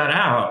after he got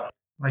out.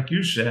 Like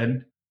you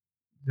said,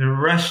 the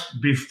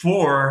arrest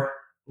before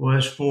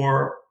was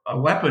for a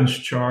weapons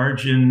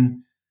charge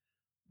in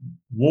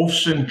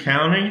Wolfson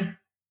County.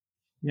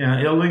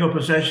 Yeah, illegal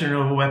possession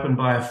of a weapon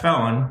by a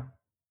felon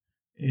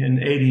in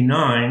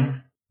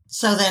 89.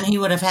 So then he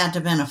would have had to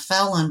have been a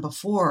felon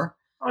before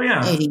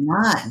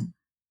 89.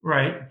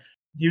 Right.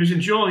 He was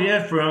in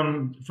Joliet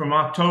from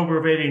October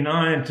of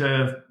 89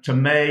 to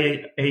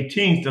May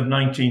 18th of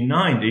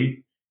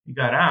 1990. He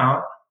got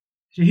out.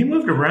 So he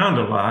moved around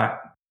a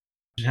lot.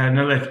 He had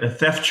a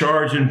theft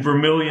charge in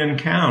Vermilion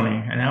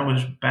County, and that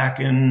was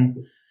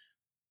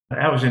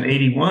in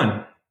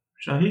 81.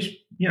 So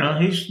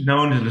he's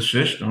known to the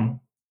system.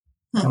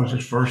 That was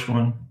his first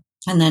one.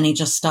 And then he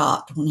just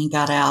stopped when he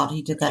got out.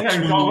 He did that. Yeah,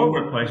 he was all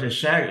over the place.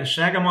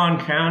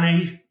 Sangamon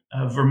County,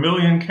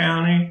 Vermilion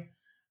County.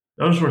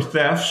 Those were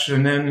thefts,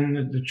 and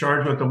then the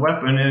charge with the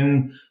weapon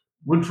in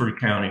Woodford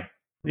County.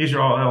 These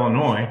are all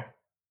Illinois.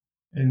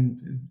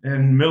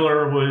 And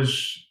Miller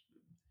was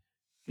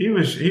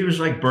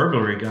like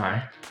burglary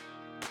guy.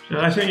 So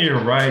I think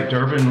you're right.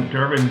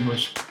 Durbin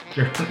was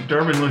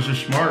the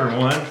smarter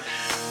one.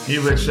 He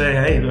would say,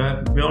 "Hey,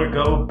 Miller,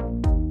 go,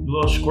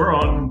 little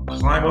squirrel, and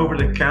climb over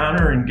the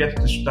counter and get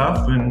the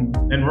stuff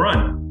and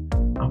run.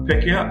 I'll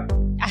pick you up."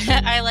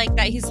 I like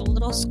that. He's a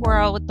little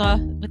squirrel with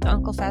the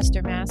Uncle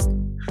Fester mask.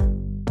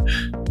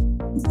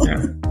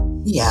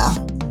 Yeah.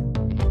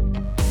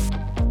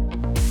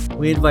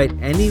 We invite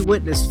any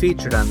witness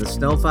featured on the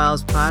Snow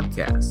Files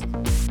podcast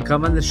to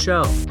come on the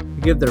show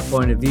to give their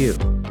point of view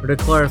or to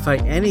clarify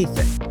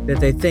anything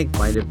that they think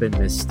might have been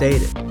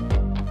misstated.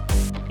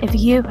 If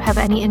you have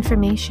any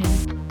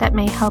information that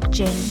may help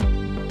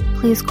Jamie,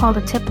 please call the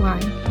tip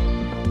line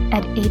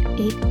at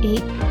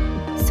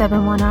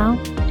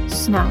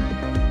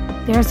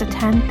 888-710-SNOW. There is a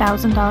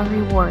 $10,000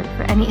 reward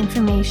for any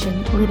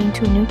information leading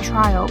to a new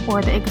trial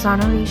or the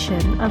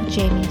exoneration of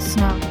Jamie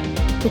Snow.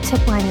 The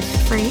tip line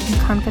is free and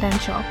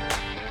confidential.